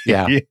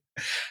Yeah.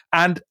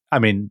 And I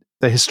mean,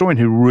 the historian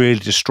who really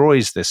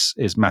destroys this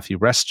is Matthew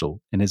Restall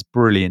in his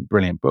brilliant,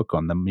 brilliant book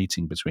on the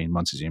meeting between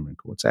Montezuma and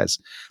Cortez.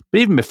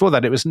 But even before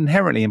that, it was an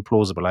inherently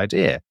implausible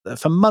idea that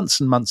for months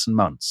and months and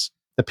months,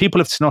 the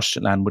people of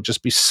Tenochtitlan would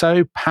just be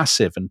so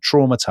passive and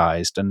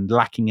traumatized and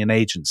lacking in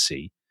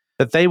agency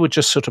that they would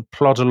just sort of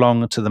plod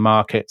along to the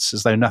markets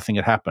as though nothing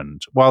had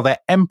happened, while their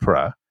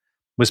emperor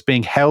was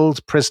being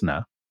held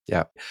prisoner.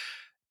 Yeah.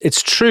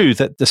 It's true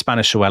that the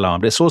Spanish are well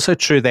armed. It's also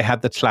true they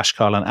had the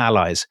Tlaxcalan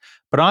allies.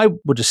 But I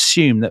would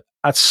assume that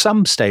at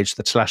some stage,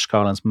 the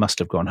Tlaxcalans must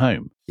have gone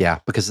home. Yeah,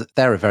 because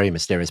they're a very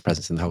mysterious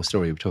presence in the whole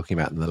story we were talking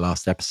about in the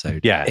last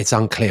episode. Yeah. It's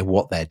unclear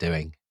what they're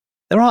doing.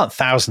 There aren't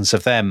thousands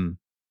of them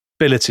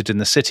billeted in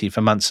the city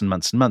for months and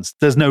months and months.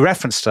 There's no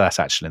reference to that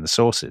actually in the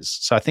sources.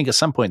 So I think at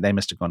some point they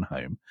must have gone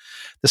home.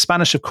 The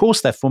Spanish, of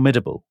course, they're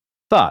formidable.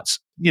 But,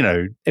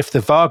 if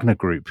the Wagner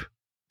group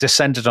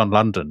descended on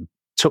London,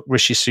 took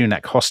Rishi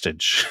Sunak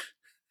hostage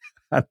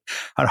and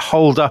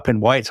holed up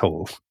in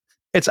Whitehall,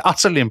 it's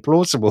utterly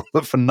implausible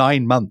that for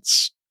 9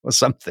 months or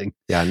something.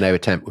 Yeah, no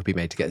attempt would be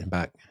made to get him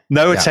back.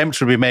 No attempt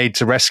would be made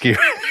to rescue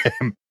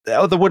him.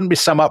 There wouldn't be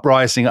some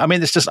uprising. I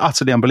mean, it's just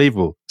utterly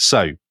unbelievable.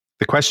 So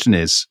the question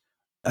is,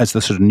 as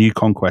the sort of new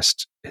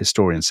conquest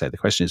historians say, the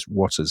question is,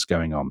 what is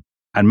going on?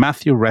 And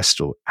Matthew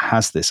Restall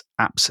has this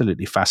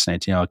absolutely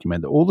fascinating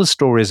argument that all the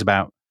stories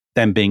about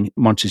them being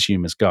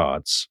Montezuma's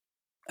guards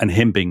and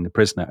him being the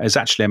prisoner is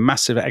actually a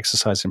massive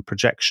exercise in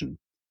projection,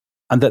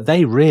 and that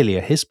they really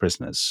are his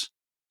prisoners.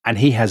 And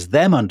he has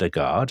them under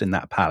guard in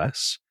that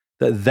palace,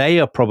 that they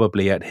are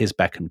probably at his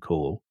beck and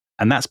call.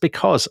 And that's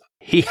because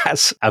he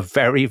has a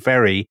very,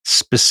 very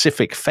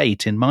specific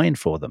fate in mind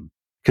for them.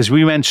 Because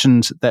we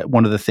mentioned that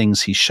one of the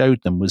things he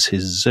showed them was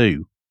his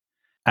zoo.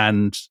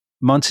 And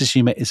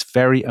Montezuma is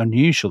very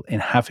unusual in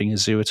having a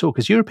zoo at all,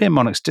 because European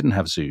monarchs didn't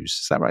have zoos.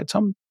 Is that right,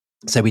 Tom?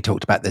 So we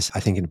talked about this, I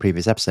think, in a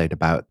previous episode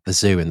about the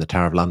zoo in the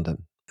Tower of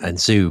London. And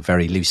zoo,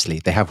 very loosely,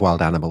 they have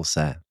wild animals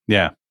there.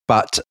 Yeah.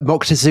 But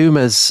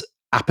Moctezuma's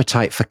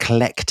appetite for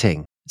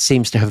collecting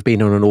seems to have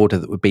been on an order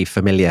that would be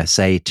familiar,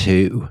 say,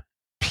 to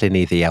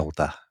Pliny the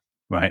Elder.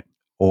 Right.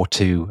 Or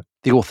to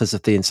the authors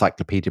of the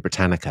Encyclopedia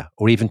Britannica,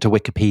 or even to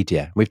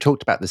Wikipedia. We've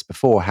talked about this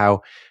before,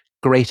 how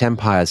great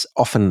empires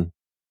often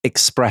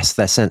express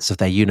their sense of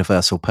their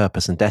universal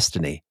purpose and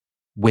destiny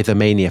with a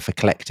mania for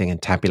collecting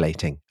and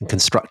tabulating and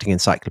constructing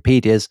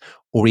encyclopedias,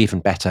 or even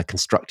better,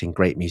 constructing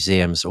great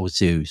museums or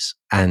zoos.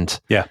 And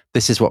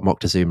this is what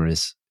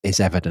Moctezuma is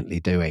evidently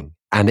doing.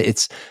 And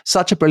it's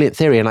such a brilliant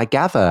theory. And I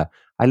gather,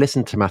 I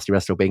listened to Matthew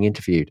Restall being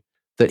interviewed,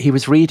 that he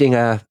was reading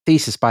a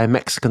thesis by a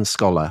Mexican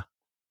scholar,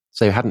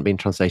 so it hadn't been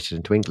translated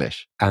into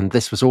English. And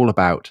this was all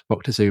about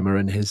Moctezuma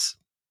and his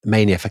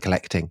mania for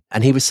collecting.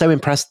 And he was so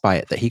impressed by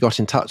it that he got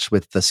in touch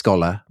with the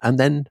scholar and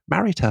then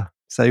married her.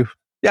 So,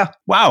 yeah.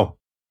 Wow.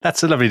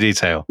 That's a lovely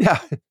detail. Yeah.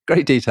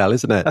 Great detail,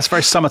 isn't it? That's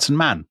very Somerton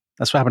Man.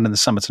 That's what happened in the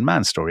Somerton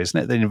Man story, isn't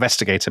it? The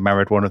investigator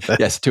married one of the...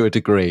 Yes, to a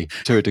degree.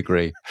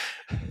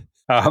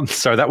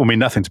 So that will mean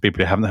nothing to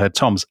people who haven't heard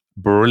Tom's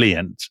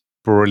brilliant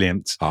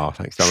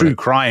thanks, true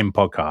crime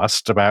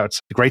podcast about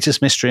the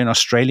greatest mystery in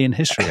Australian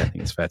history, I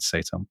think it's fair to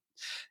say, Tom.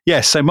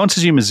 Yes, so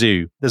Montezuma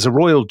Zoo, there's a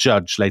royal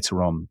judge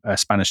later on, a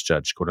Spanish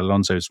judge called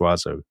Alonso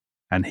Zuazo,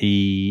 and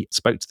he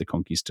spoke to the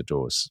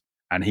conquistadors,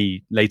 and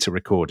he later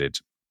recorded,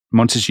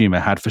 Montezuma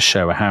had for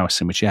show a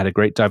house in which he had a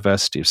great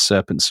diversity of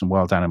serpents and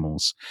wild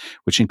animals,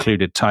 which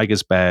included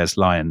tigers, bears,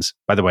 lions.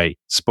 By the way,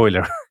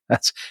 spoiler,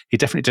 he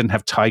definitely didn't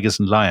have tigers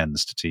and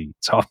lions to tea,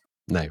 Tom.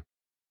 No.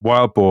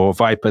 Wild boar,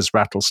 vipers,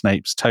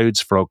 rattlesnakes, toads,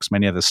 frogs,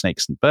 many other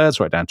snakes and birds,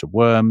 right down to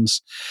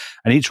worms.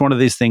 And each one of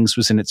these things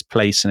was in its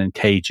place and in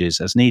cages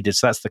as needed.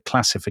 So that's the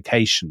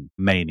classification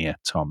mania,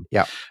 Tom.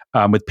 Yeah.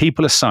 With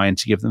people assigned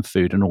to give them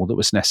food and all that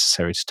was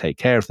necessary to take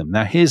care of them.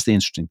 Now, here's the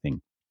interesting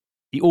thing.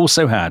 He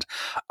also had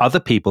other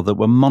people that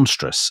were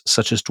monstrous,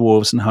 such as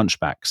dwarves and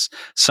hunchbacks,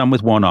 some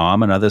with one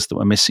arm and others that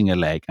were missing a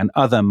leg, and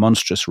other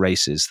monstrous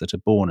races that are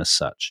born as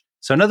such.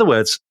 So in other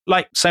words,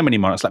 like so many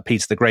monarchs, like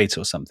Peter the Great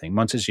or something,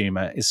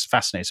 Montezuma is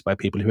fascinated by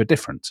people who are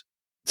different.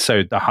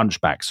 So the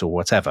hunchbacks or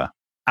whatever.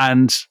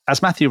 And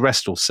as Matthew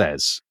Restall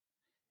says,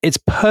 it's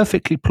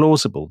perfectly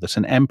plausible that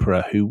an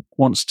emperor who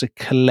wants to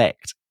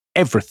collect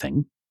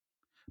everything,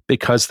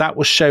 because that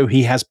will show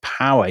he has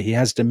power, he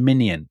has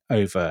dominion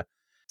over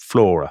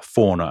flora,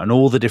 fauna, and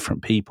all the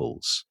different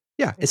peoples.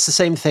 Yeah, it's the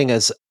same thing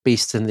as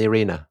beasts in the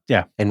arena.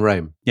 Yeah. In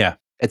Rome. Yeah.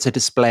 It's a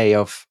display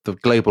of the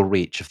global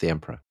reach of the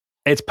emperor.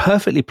 It's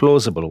perfectly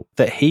plausible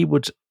that he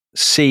would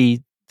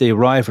see the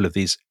arrival of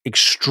these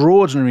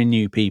extraordinary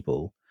new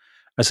people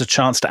as a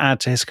chance to add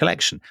to his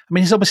collection. I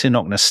mean, he's obviously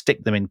not going to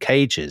stick them in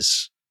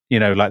cages,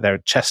 like they're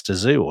at Chester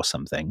Zoo or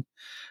something.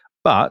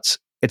 But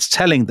it's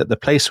telling that the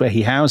place where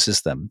he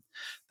houses them,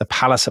 the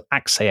Palace of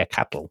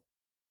Axayacatl,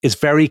 is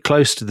very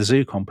close to the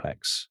zoo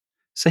complex.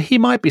 So he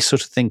might be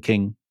sort of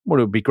thinking, well,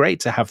 it would be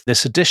great to have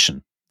this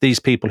addition, these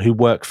people who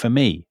work for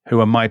me, who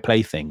are my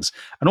playthings.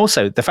 And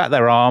also the fact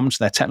they're armed,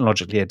 they're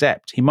technologically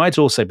adept. He might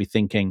also be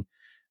thinking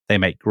they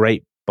make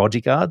great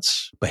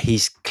bodyguards. But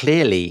he's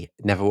clearly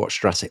never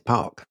watched Jurassic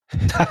Park.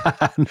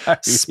 No,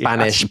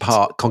 Spanish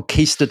Park,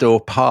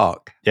 Conquistador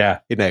Park. Yeah.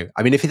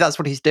 I mean, if that's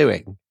what he's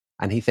doing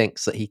and he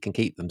thinks that he can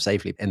keep them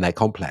safely in their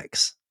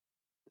complex,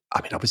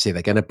 I mean, obviously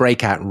they're going to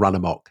break out and run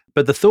amok.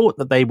 But the thought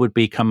that they would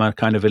become a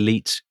kind of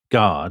elite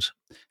guard.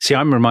 See,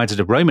 I'm reminded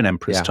of Roman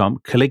emperors, Yeah. Tom.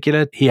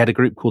 Caligula, he had a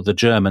group called the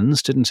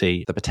Germans, didn't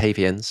he? The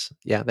Batavians.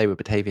 Yeah, they were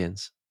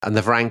Batavians. And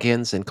the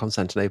Varangians in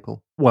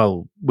Constantinople.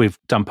 Well, we've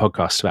done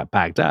podcasts about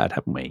Baghdad,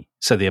 haven't we?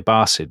 So the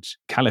Abbasid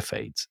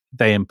Caliphate,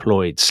 they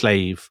employed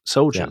slave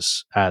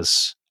soldiers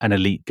as an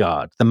elite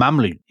guard. The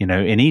Mamluk,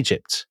 in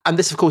Egypt. And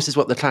this, of course, is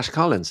what the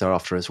Tlaxcalans are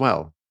after as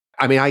well.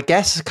 I mean, I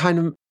guess a kind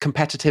of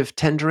competitive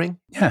tendering.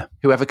 Yeah.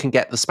 Whoever can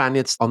get the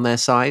Spaniards on their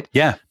side.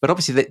 Yeah. But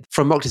obviously,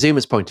 from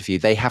Moctezuma's point of view,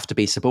 they have to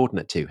be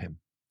subordinate to him.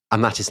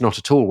 And that is not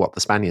at all what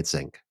the Spaniards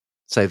think.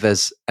 So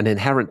there's an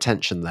inherent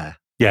tension there.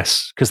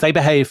 Yes, because they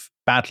behave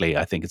badly,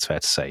 I think it's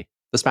fair to say.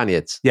 The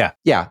Spaniards. Yeah.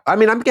 Yeah. I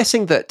mean, I'm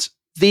guessing that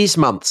these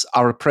months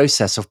are a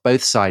process of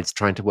both sides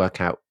trying to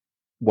work out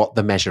what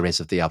the measure is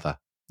of the other.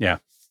 Yeah.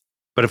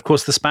 But of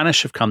course, the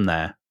Spanish have come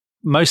there.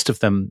 Most of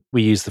them,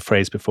 we used the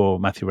phrase before,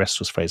 Matthew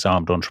Restall's phrase,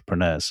 armed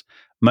entrepreneurs.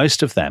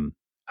 Most of them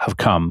have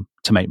come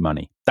to make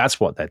money. That's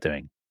what they're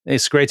doing.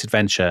 It's a great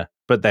adventure,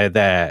 but they're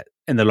there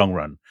in the long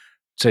run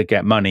to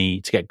get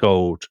money, to get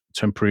gold,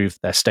 to improve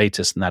their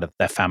status and that of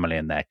their family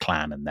and their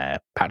clan and their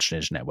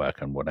patronage network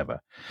and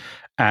whatever.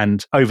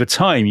 And over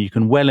time, you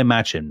can well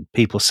imagine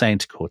people saying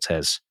to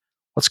Cortez,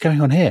 what's going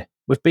on here?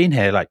 We've been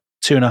here like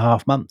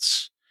 2.5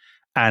 months.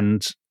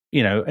 And,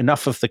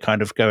 enough of the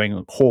kind of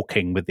going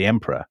hawking with the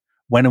emperor.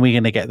 When are we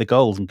going to get the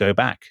gold and go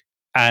back?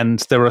 And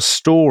there are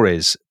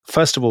stories,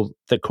 first of all,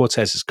 that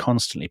Cortez is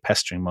constantly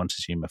pestering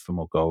Montezuma for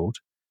more gold,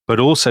 but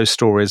also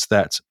stories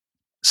that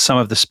some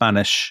of the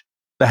Spanish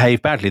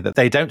behave badly, that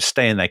they don't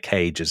stay in their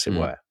cage, as it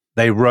were.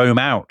 They roam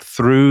out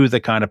through the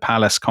kind of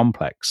palace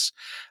complex.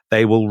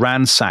 They will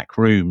ransack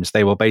rooms.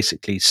 They will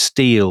basically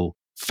steal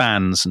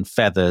fans and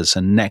feathers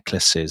and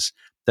necklaces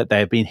that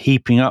they've been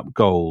heaping up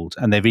gold,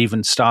 and they've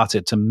even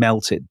started to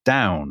melt it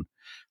down.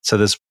 So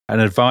there's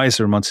an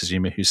advisor of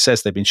Montezuma who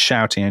says they've been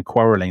shouting and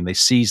quarreling. They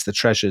seized the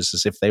treasures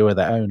as if they were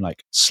their own,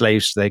 like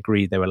slaves to their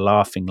greed. They were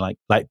laughing like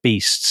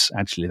beasts.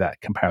 Actually,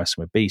 that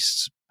comparison with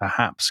beasts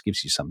perhaps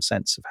gives you some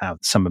sense of how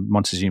some of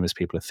Montezuma's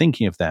people are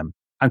thinking of them.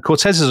 And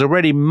Cortez is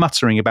already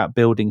muttering about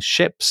building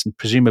ships, and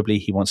presumably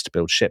he wants to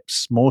build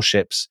ships, more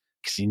ships,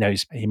 because he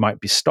knows he might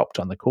be stopped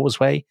on the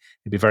causeway.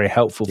 It'd be very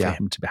helpful for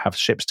him to have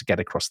ships to get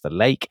across the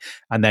lake.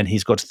 And then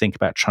he's got to think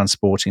about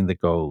transporting the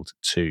gold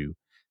to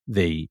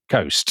the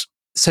coast.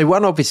 So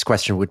one obvious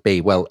question would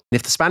be, well,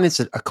 if the Spaniards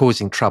are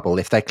causing trouble,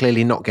 if they're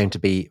clearly not going to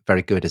be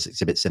very good as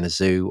exhibits in a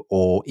zoo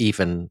or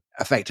even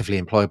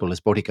effectively employable as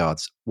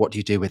bodyguards, what do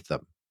you do with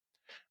them?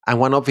 And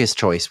one obvious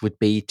choice would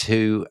be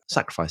to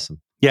sacrifice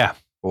them. Yeah.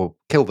 Or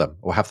kill them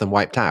or have them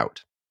wiped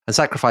out. And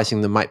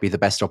sacrificing them might be the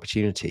best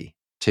opportunity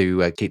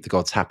to keep the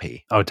gods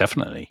happy. Oh,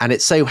 definitely. And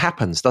it so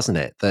happens, doesn't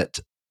it, that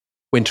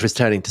winter is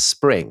turning to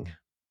spring,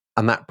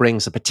 and that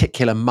brings a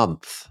particular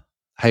month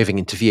hoving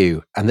into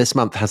view. And this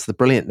month has the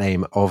brilliant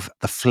name of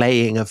the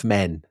Flaying of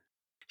Men.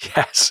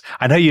 Yes.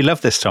 I know you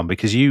love this, Tom,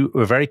 because you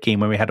were very keen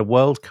when we had a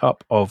World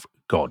Cup of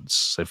Gods.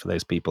 So for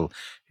those people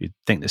who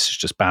think this is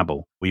just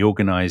babble, we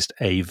organized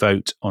a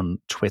vote on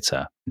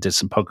Twitter and did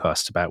some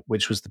podcasts about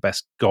which was the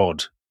best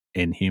god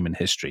in human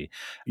history.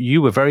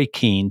 You were very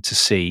keen to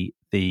see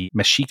the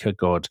Mexica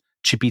god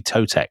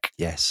Chipitotec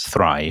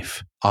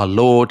thrive. Our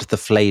Lord, the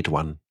Flayed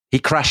One. He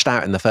crashed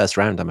out in the first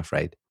round, I'm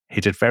afraid. He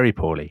did very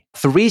poorly.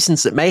 For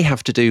reasons that may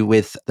have to do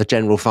with the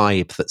general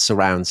vibe that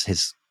surrounds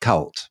his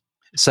cult.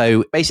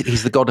 So basically,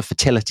 he's the god of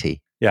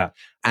fertility. Yeah.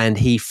 And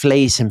he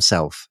flays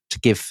himself to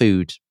give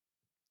food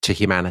to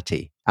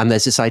humanity. And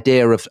there's this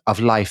idea of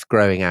life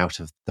growing out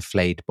of the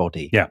flayed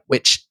body,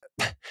 which,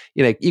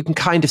 you can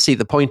kind of see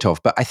the point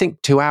of. But I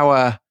think to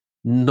our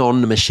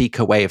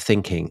non-Mexica way of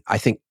thinking, I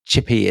think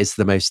Chippy is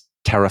the most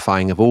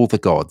terrifying of all the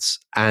gods.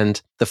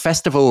 And the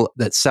festival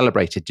that's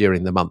celebrated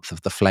during the month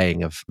of the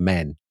Flaying of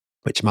Men,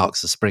 which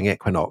marks the spring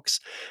equinox,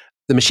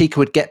 the Mexica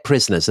would get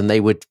prisoners and they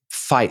would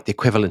fight the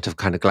equivalent of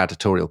kind of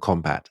gladiatorial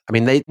combat. I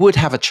mean, they would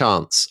have a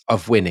chance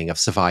of winning, of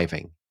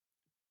surviving,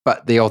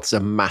 but the odds are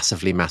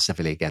massively,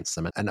 massively against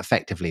them. And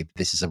effectively,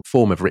 this is a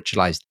form of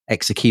ritualized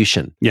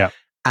execution. Yeah.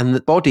 And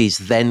the bodies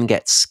then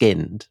get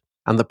skinned,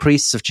 and the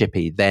priests of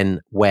Chippy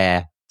then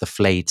wear the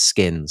flayed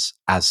skins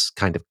as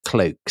kind of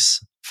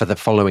cloaks for the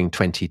following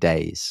 20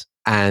 days.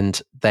 And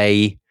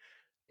they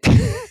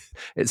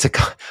It's a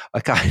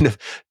kind of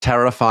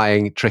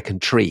terrifying trick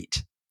and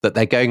treat that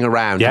they're going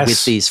around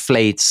with these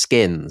flayed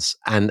skins.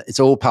 And it's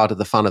all part of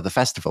the fun of the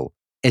festival,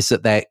 is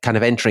that they're kind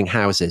of entering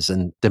houses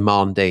and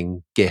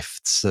demanding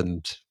gifts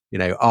and,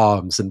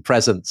 arms and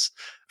presents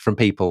from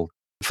people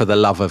for the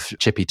love of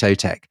Chippy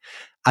Totek.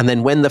 And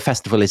then when the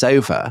festival is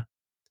over,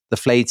 the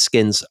flayed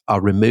skins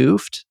are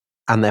removed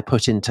and they're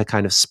put into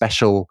kind of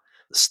special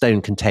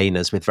stone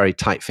containers with very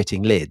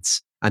tight-fitting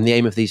lids. And the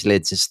aim of these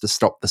lids is to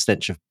stop the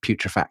stench of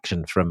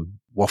putrefaction from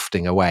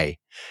wafting away.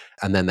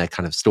 And then they're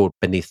kind of stored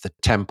beneath the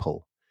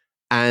temple.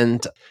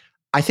 And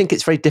I think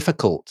it's very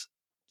difficult,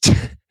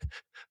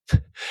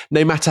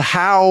 no matter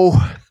how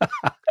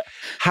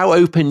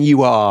open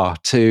you are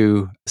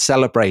to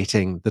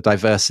celebrating the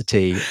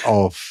diversity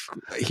of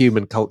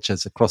human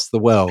cultures across the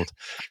world,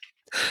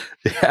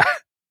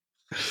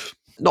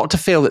 not to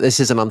feel that this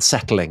is an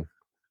unsettling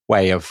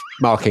way of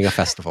marking a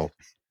festival.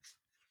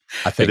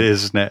 I think it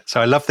is, isn't it?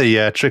 So I love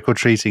the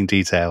trick-or-treating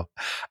detail.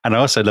 And I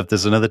also love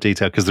there's another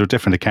detail, because there are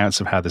different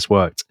accounts of how this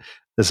worked.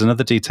 There's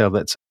another detail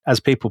that as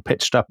people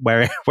pitched up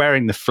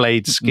wearing the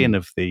flayed skin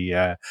of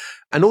the...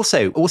 and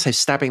also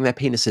stabbing their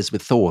penises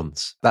with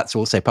thorns. That's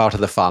also part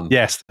of the fun.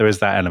 Yes, there is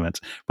that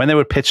element. When they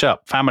would pitch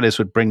up, families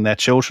would bring their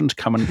children to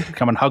come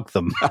and hug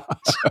them.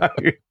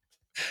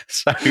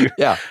 So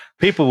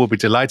people will be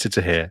delighted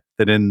to hear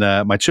that in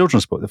my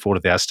children's book, The Fall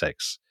of the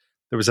Aztecs,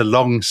 there was a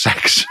long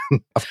section.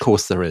 Of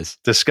course there is.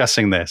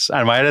 Discussing this.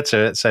 And my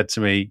editor said to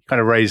me, kind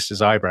of raised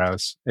his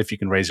eyebrows, if you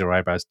can raise your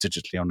eyebrows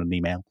digitally on an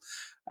email,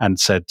 and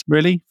said,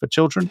 really, for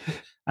children?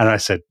 And I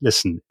said,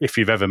 listen, if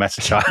you've ever met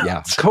a child,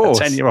 of course.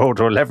 a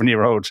 10-year-old or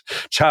 11-year-old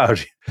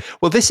child.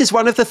 Well, this is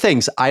one of the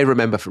things I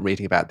remember from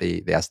reading about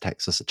the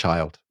Aztecs as a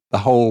child. The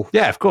whole...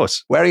 Yeah, of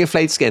course. Wearing a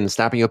flayed skin,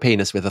 stabbing your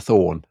penis with a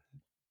thorn.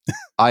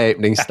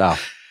 Eye-opening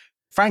stuff.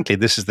 Frankly,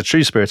 this is the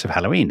true spirit of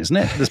Halloween, isn't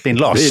it? That's been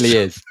lost. It really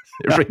is.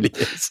 It really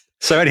is.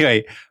 So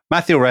anyway,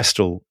 Matthew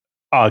Restle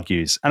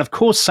argues, and of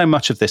course so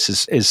much of this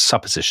is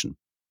supposition,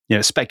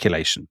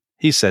 speculation.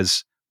 He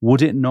says,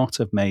 would it not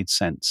have made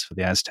sense for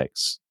the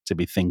Aztecs to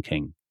be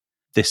thinking,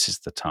 this is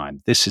the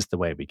time, this is the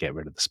way we get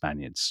rid of the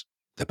Spaniards?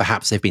 That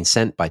perhaps they've been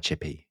sent by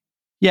Chippy.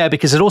 Yeah,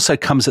 because it also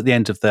comes at the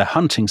end of the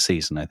hunting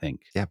season, I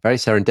think. Yeah, very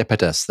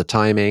serendipitous, the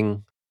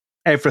timing.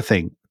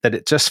 Everything, that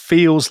it just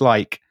feels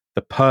like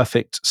the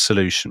perfect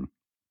solution.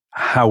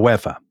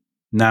 However,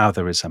 now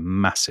there is a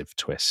massive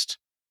twist.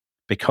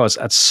 Because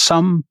at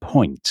some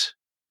point,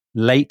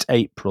 late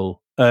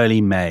April,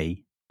 early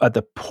May, at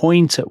the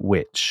point at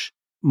which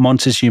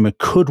Montezuma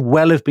could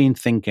well have been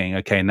thinking,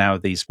 okay, now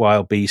these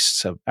wild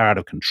beasts are out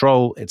of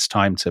control. It's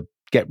time to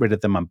get rid of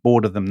them. I'm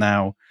bored of them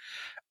now.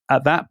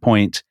 At that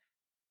point,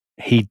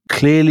 he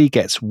clearly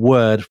gets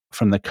word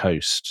from the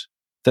coast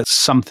that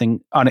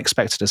something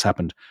unexpected has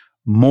happened.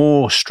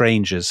 More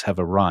strangers have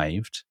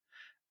arrived,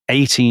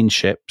 18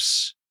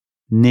 ships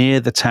near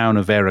the town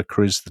of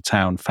Veracruz, the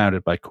town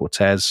founded by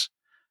Cortez,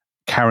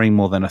 carrying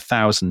more than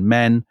 1,000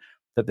 men,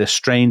 that the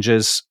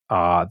strangers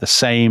are the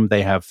same.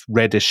 They have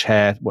reddish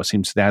hair, what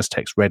seems to the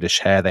Aztecs reddish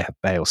hair. They have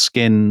pale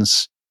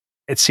skins.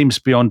 It seems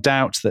beyond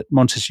doubt that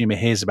Montezuma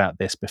hears about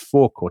this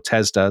before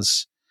Cortez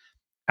does,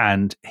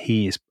 and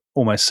he is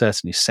almost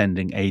certainly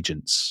sending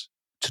agents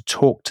to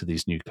talk to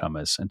these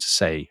newcomers and to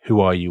say,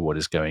 who are you? What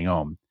is going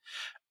on?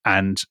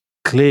 And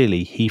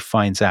clearly he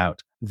finds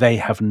out they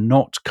have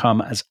not come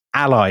as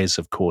allies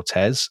of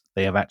Cortez.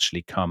 They have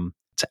actually come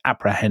to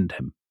apprehend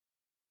him.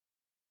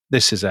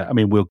 This is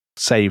we'll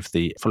save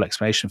the full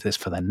explanation for this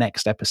for the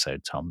next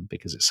episode, Tom,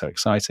 because it's so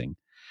exciting.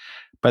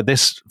 But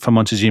this, for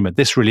Montezuma,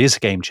 this really is a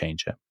game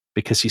changer,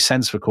 because he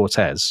sends for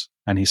Cortez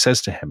and he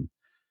says to him,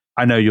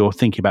 I know you're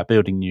thinking about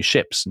building new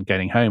ships and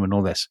getting home and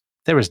all this.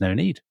 There is no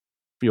need.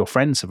 Your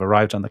friends have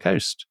arrived on the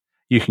coast.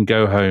 You can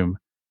go home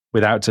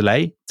without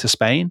delay to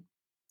Spain.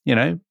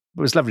 It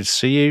was lovely to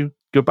see you.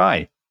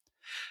 Goodbye.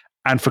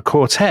 And for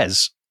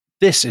Cortez,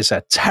 this is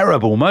a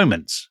terrible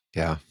moment.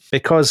 Yeah.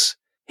 Because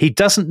he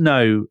doesn't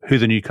know who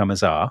the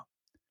newcomers are,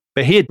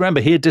 but he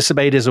had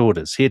disobeyed his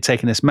orders. He had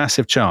taken this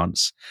massive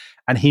chance,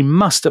 and he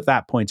must at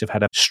that point have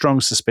had a strong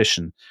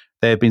suspicion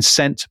they had been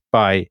sent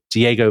by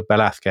Diego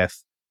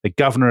Velázquez, the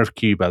governor of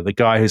Cuba, the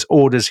guy whose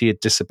orders he had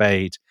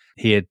disobeyed.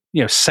 He had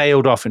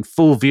sailed off in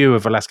full view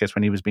of Velázquez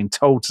when he was being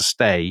told to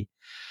stay.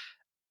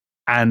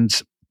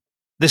 And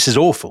this is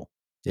awful.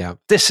 Yeah.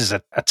 This is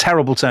a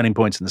terrible turning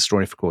point in the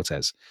story for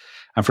Cortez.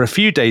 And for a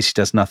few days, he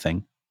does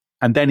nothing.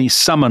 And then he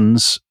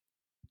summons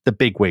the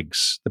big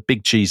wigs, the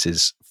big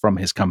cheeses from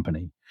his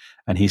company.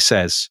 And he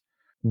says,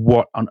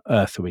 what on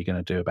earth are we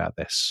going to do about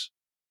this?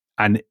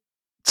 And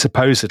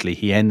supposedly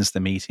he ends the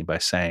meeting by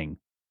saying,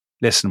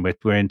 listen,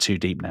 we're in too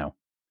deep now.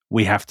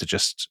 We're going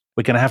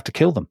to have to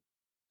kill them.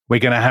 We're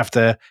going to have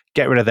to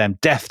get rid of them.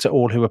 Death to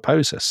all who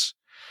oppose us.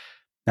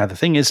 Now, the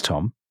thing is,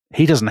 Tom,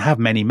 he doesn't have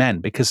many men,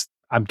 because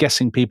I'm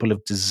guessing people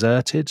have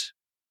deserted.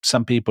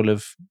 Some people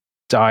have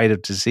died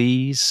of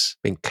disease.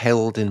 Been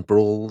killed in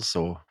brawls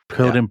or...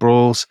 in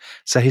brawls.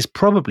 So he's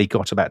probably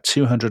got about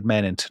 200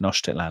 men in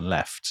Tenochtitlan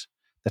left.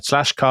 The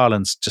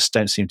Tlaxcalans just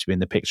don't seem to be in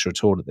the picture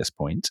at all at this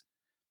point.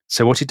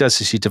 So what he does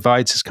is he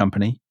divides his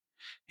company.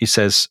 He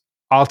says,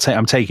 I'm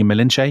taking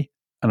Malinche,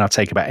 and I'll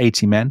take about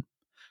 80 men.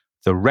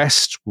 The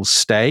rest will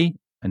stay,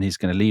 and he's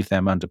going to leave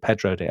them under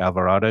Pedro de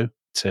Alvarado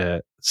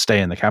to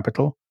stay in the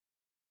capital.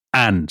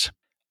 And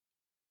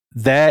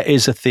there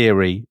is a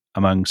theory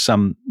among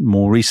some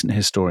more recent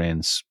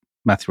historians,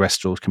 Matthew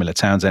Restall, Camilla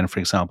Townsend, for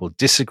example,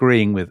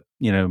 disagreeing with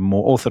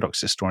more orthodox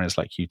historians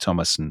like Hugh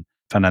Thomas and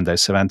Fernando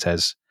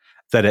Cervantes,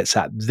 that it's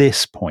at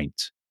this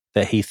point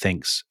that he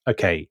thinks,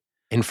 okay,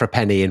 in for a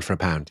penny, in for a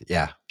pound.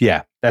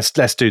 Yeah, let's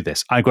do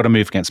this. I've got to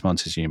move against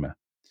Montezuma.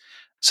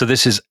 So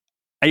this is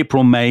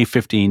April, May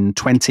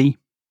 1520.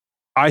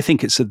 I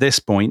think it's at this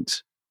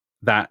point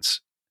that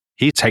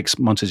he takes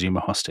Montezuma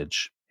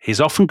hostage. He's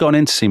often gone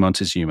in to see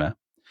Montezuma.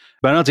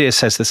 Bernal Diaz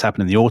says this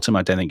happened in the autumn.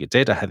 I don't think it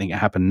did. I think it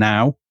happened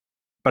now.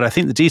 But I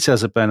think the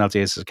details of Bernal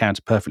Diaz's account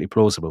are perfectly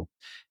plausible.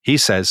 He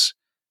says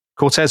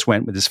Cortez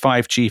went with his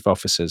 5 chief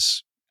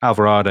officers,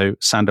 Alvarado,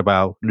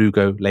 Sandoval,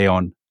 Lugo,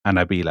 Leon, and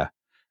Avila,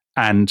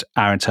 and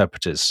our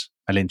interpreters,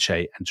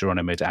 Malinche and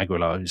Geronimo de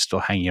Aguilar, who's still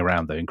hanging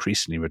around, though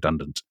increasingly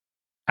redundant.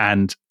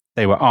 And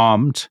they were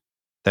armed.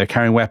 They were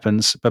carrying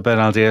weapons. But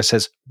Bernal Diaz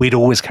says, we'd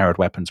always carried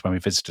weapons when we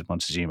visited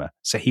Montezuma,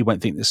 so he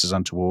won't think this is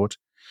untoward.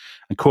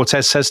 And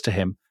Cortez says to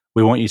him,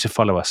 we want you to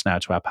follow us now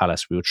to our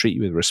palace. We will treat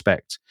you with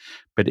respect.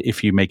 But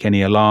if you make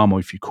any alarm or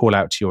if you call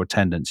out to your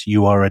attendants,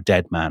 you are a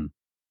dead man.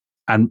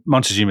 And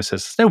Montezuma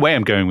says, there's no way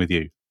I'm going with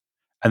you.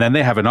 And then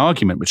they have an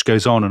argument which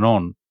goes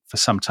on for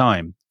some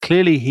time.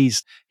 Clearly,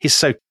 he's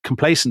so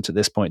complacent at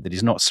this point that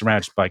he's not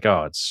surrounded by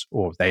guards,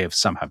 or they have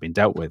somehow been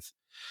dealt with.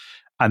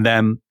 And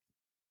then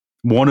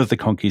one of the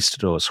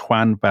conquistadors,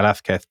 Juan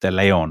Velázquez de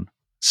León,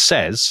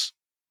 says,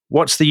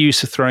 what's the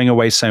use of throwing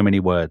away so many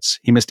words?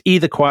 He must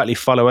either quietly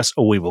follow us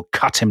or we will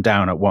cut him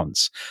down at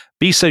once.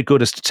 Be so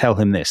good as to tell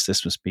him this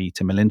must be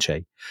to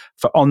Malinche,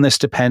 for on this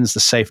depends the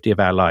safety of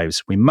our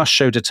lives. We must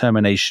show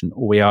determination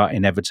or we are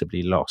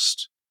inevitably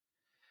lost.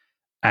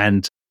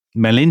 And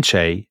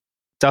Malinche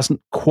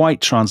doesn't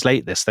quite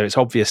translate this, though it's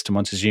obvious to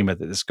Montezuma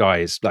that this guy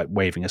is like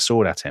waving a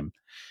sword at him.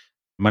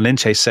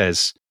 Malinche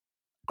says,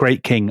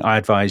 great king, I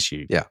advise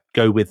you,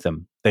 go with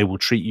them. They will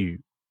treat you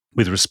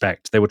with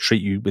respect. They will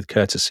treat you with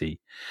courtesy.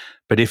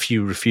 But if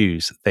you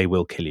refuse, they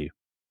will kill you.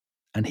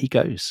 And he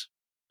goes.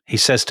 He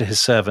says to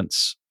his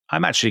servants,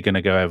 I'm actually going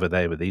to go over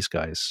there with these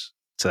guys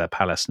to their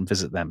palace and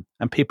visit them.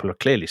 And people are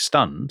clearly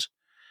stunned,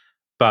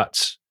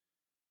 but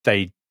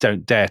they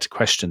don't dare to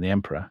question the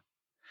emperor.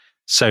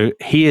 So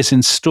he is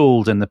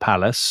installed in the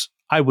palace.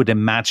 I would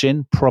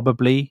imagine,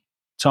 probably,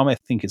 Tom, I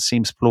think it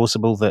seems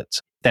plausible that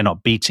they're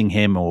not beating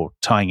him or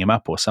tying him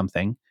up or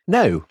something.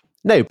 No,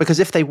 because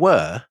if they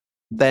were,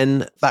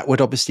 then that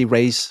would obviously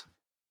raise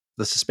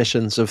the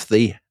suspicions of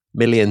the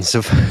millions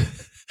of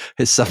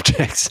his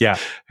subjects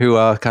who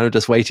are kind of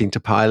just waiting to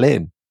pile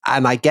in.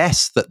 And I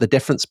guess that the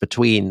difference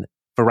between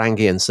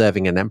Varangians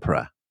serving an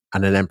emperor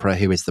and an emperor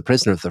who is the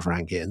prisoner of the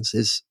Varangians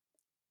is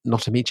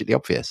not immediately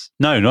obvious.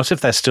 No, not if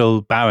they're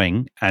still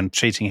bowing and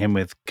treating him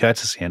with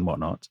courtesy and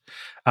whatnot.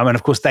 And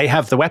of course, they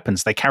have the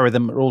weapons. They carry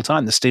them at all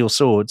time, the steel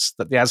swords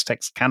that the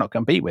Aztecs cannot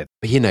compete with.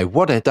 But,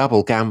 what a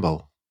double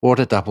gamble. What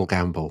a double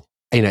gamble.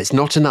 It's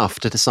not enough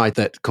to decide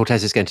that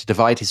Cortez is going to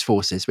divide his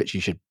forces, which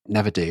you should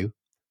never do,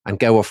 and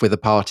go off with a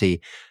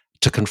party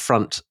to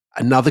confront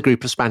another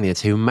group of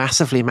Spaniards who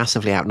massively,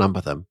 massively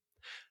outnumber them.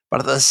 But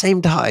at the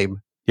same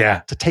time,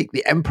 to take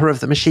the Emperor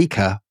of the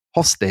Mexica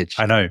hostage.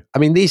 I know. I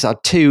mean, these are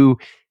two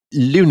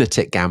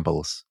lunatic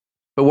gambles.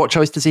 But what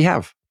choice does he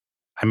have?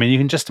 I mean, you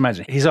can just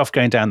imagine. He's off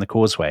going down the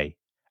causeway,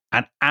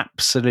 and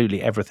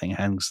absolutely everything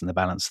hangs in the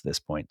balance at this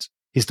point.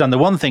 He's done the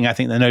one thing I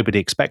think that nobody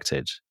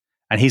expected,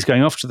 and he's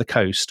going off to the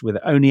coast with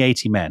only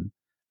 80 men,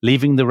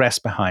 leaving the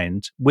rest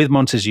behind with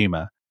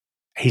Montezuma.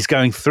 He's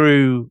going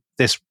through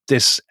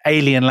this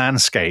alien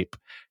landscape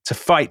to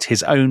fight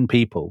his own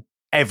people.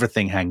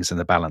 Everything hangs in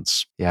the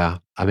balance. Yeah,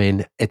 I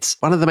mean, it's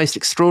one of the most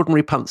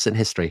extraordinary punts in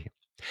history.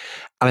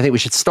 And I think we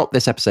should stop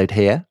this episode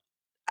here.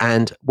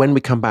 And when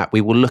we come back,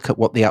 we will look at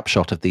what the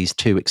upshot of these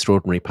two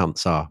extraordinary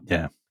punts are.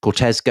 Yeah.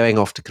 Cortez going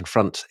off to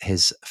confront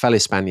his fellow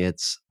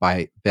Spaniards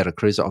by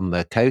Veracruz on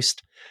the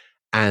coast,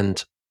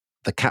 and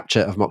the capture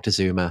of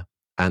Moctezuma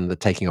and the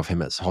taking of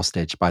him as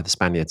hostage by the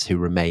Spaniards who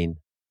remain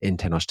in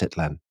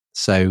Tenochtitlan.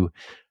 So,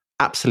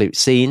 absolute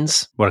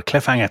scenes. What a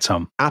cliffhanger,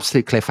 Tom.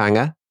 Absolute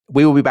cliffhanger.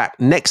 We will be back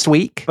next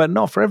week. But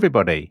not for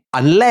everybody.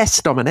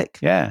 Unless, Dominic,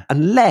 yeah,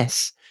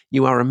 unless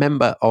you are a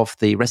member of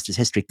the Rest is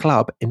History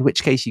Club, in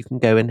which case you can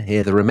go and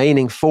hear the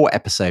remaining 4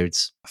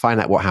 episodes, find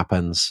out what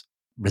happens,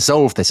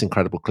 resolve this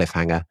incredible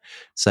cliffhanger.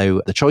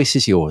 So the choice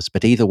is yours.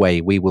 But either way,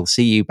 we will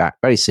see you back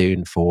very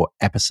soon for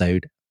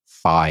episode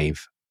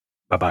 5.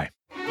 Bye-bye.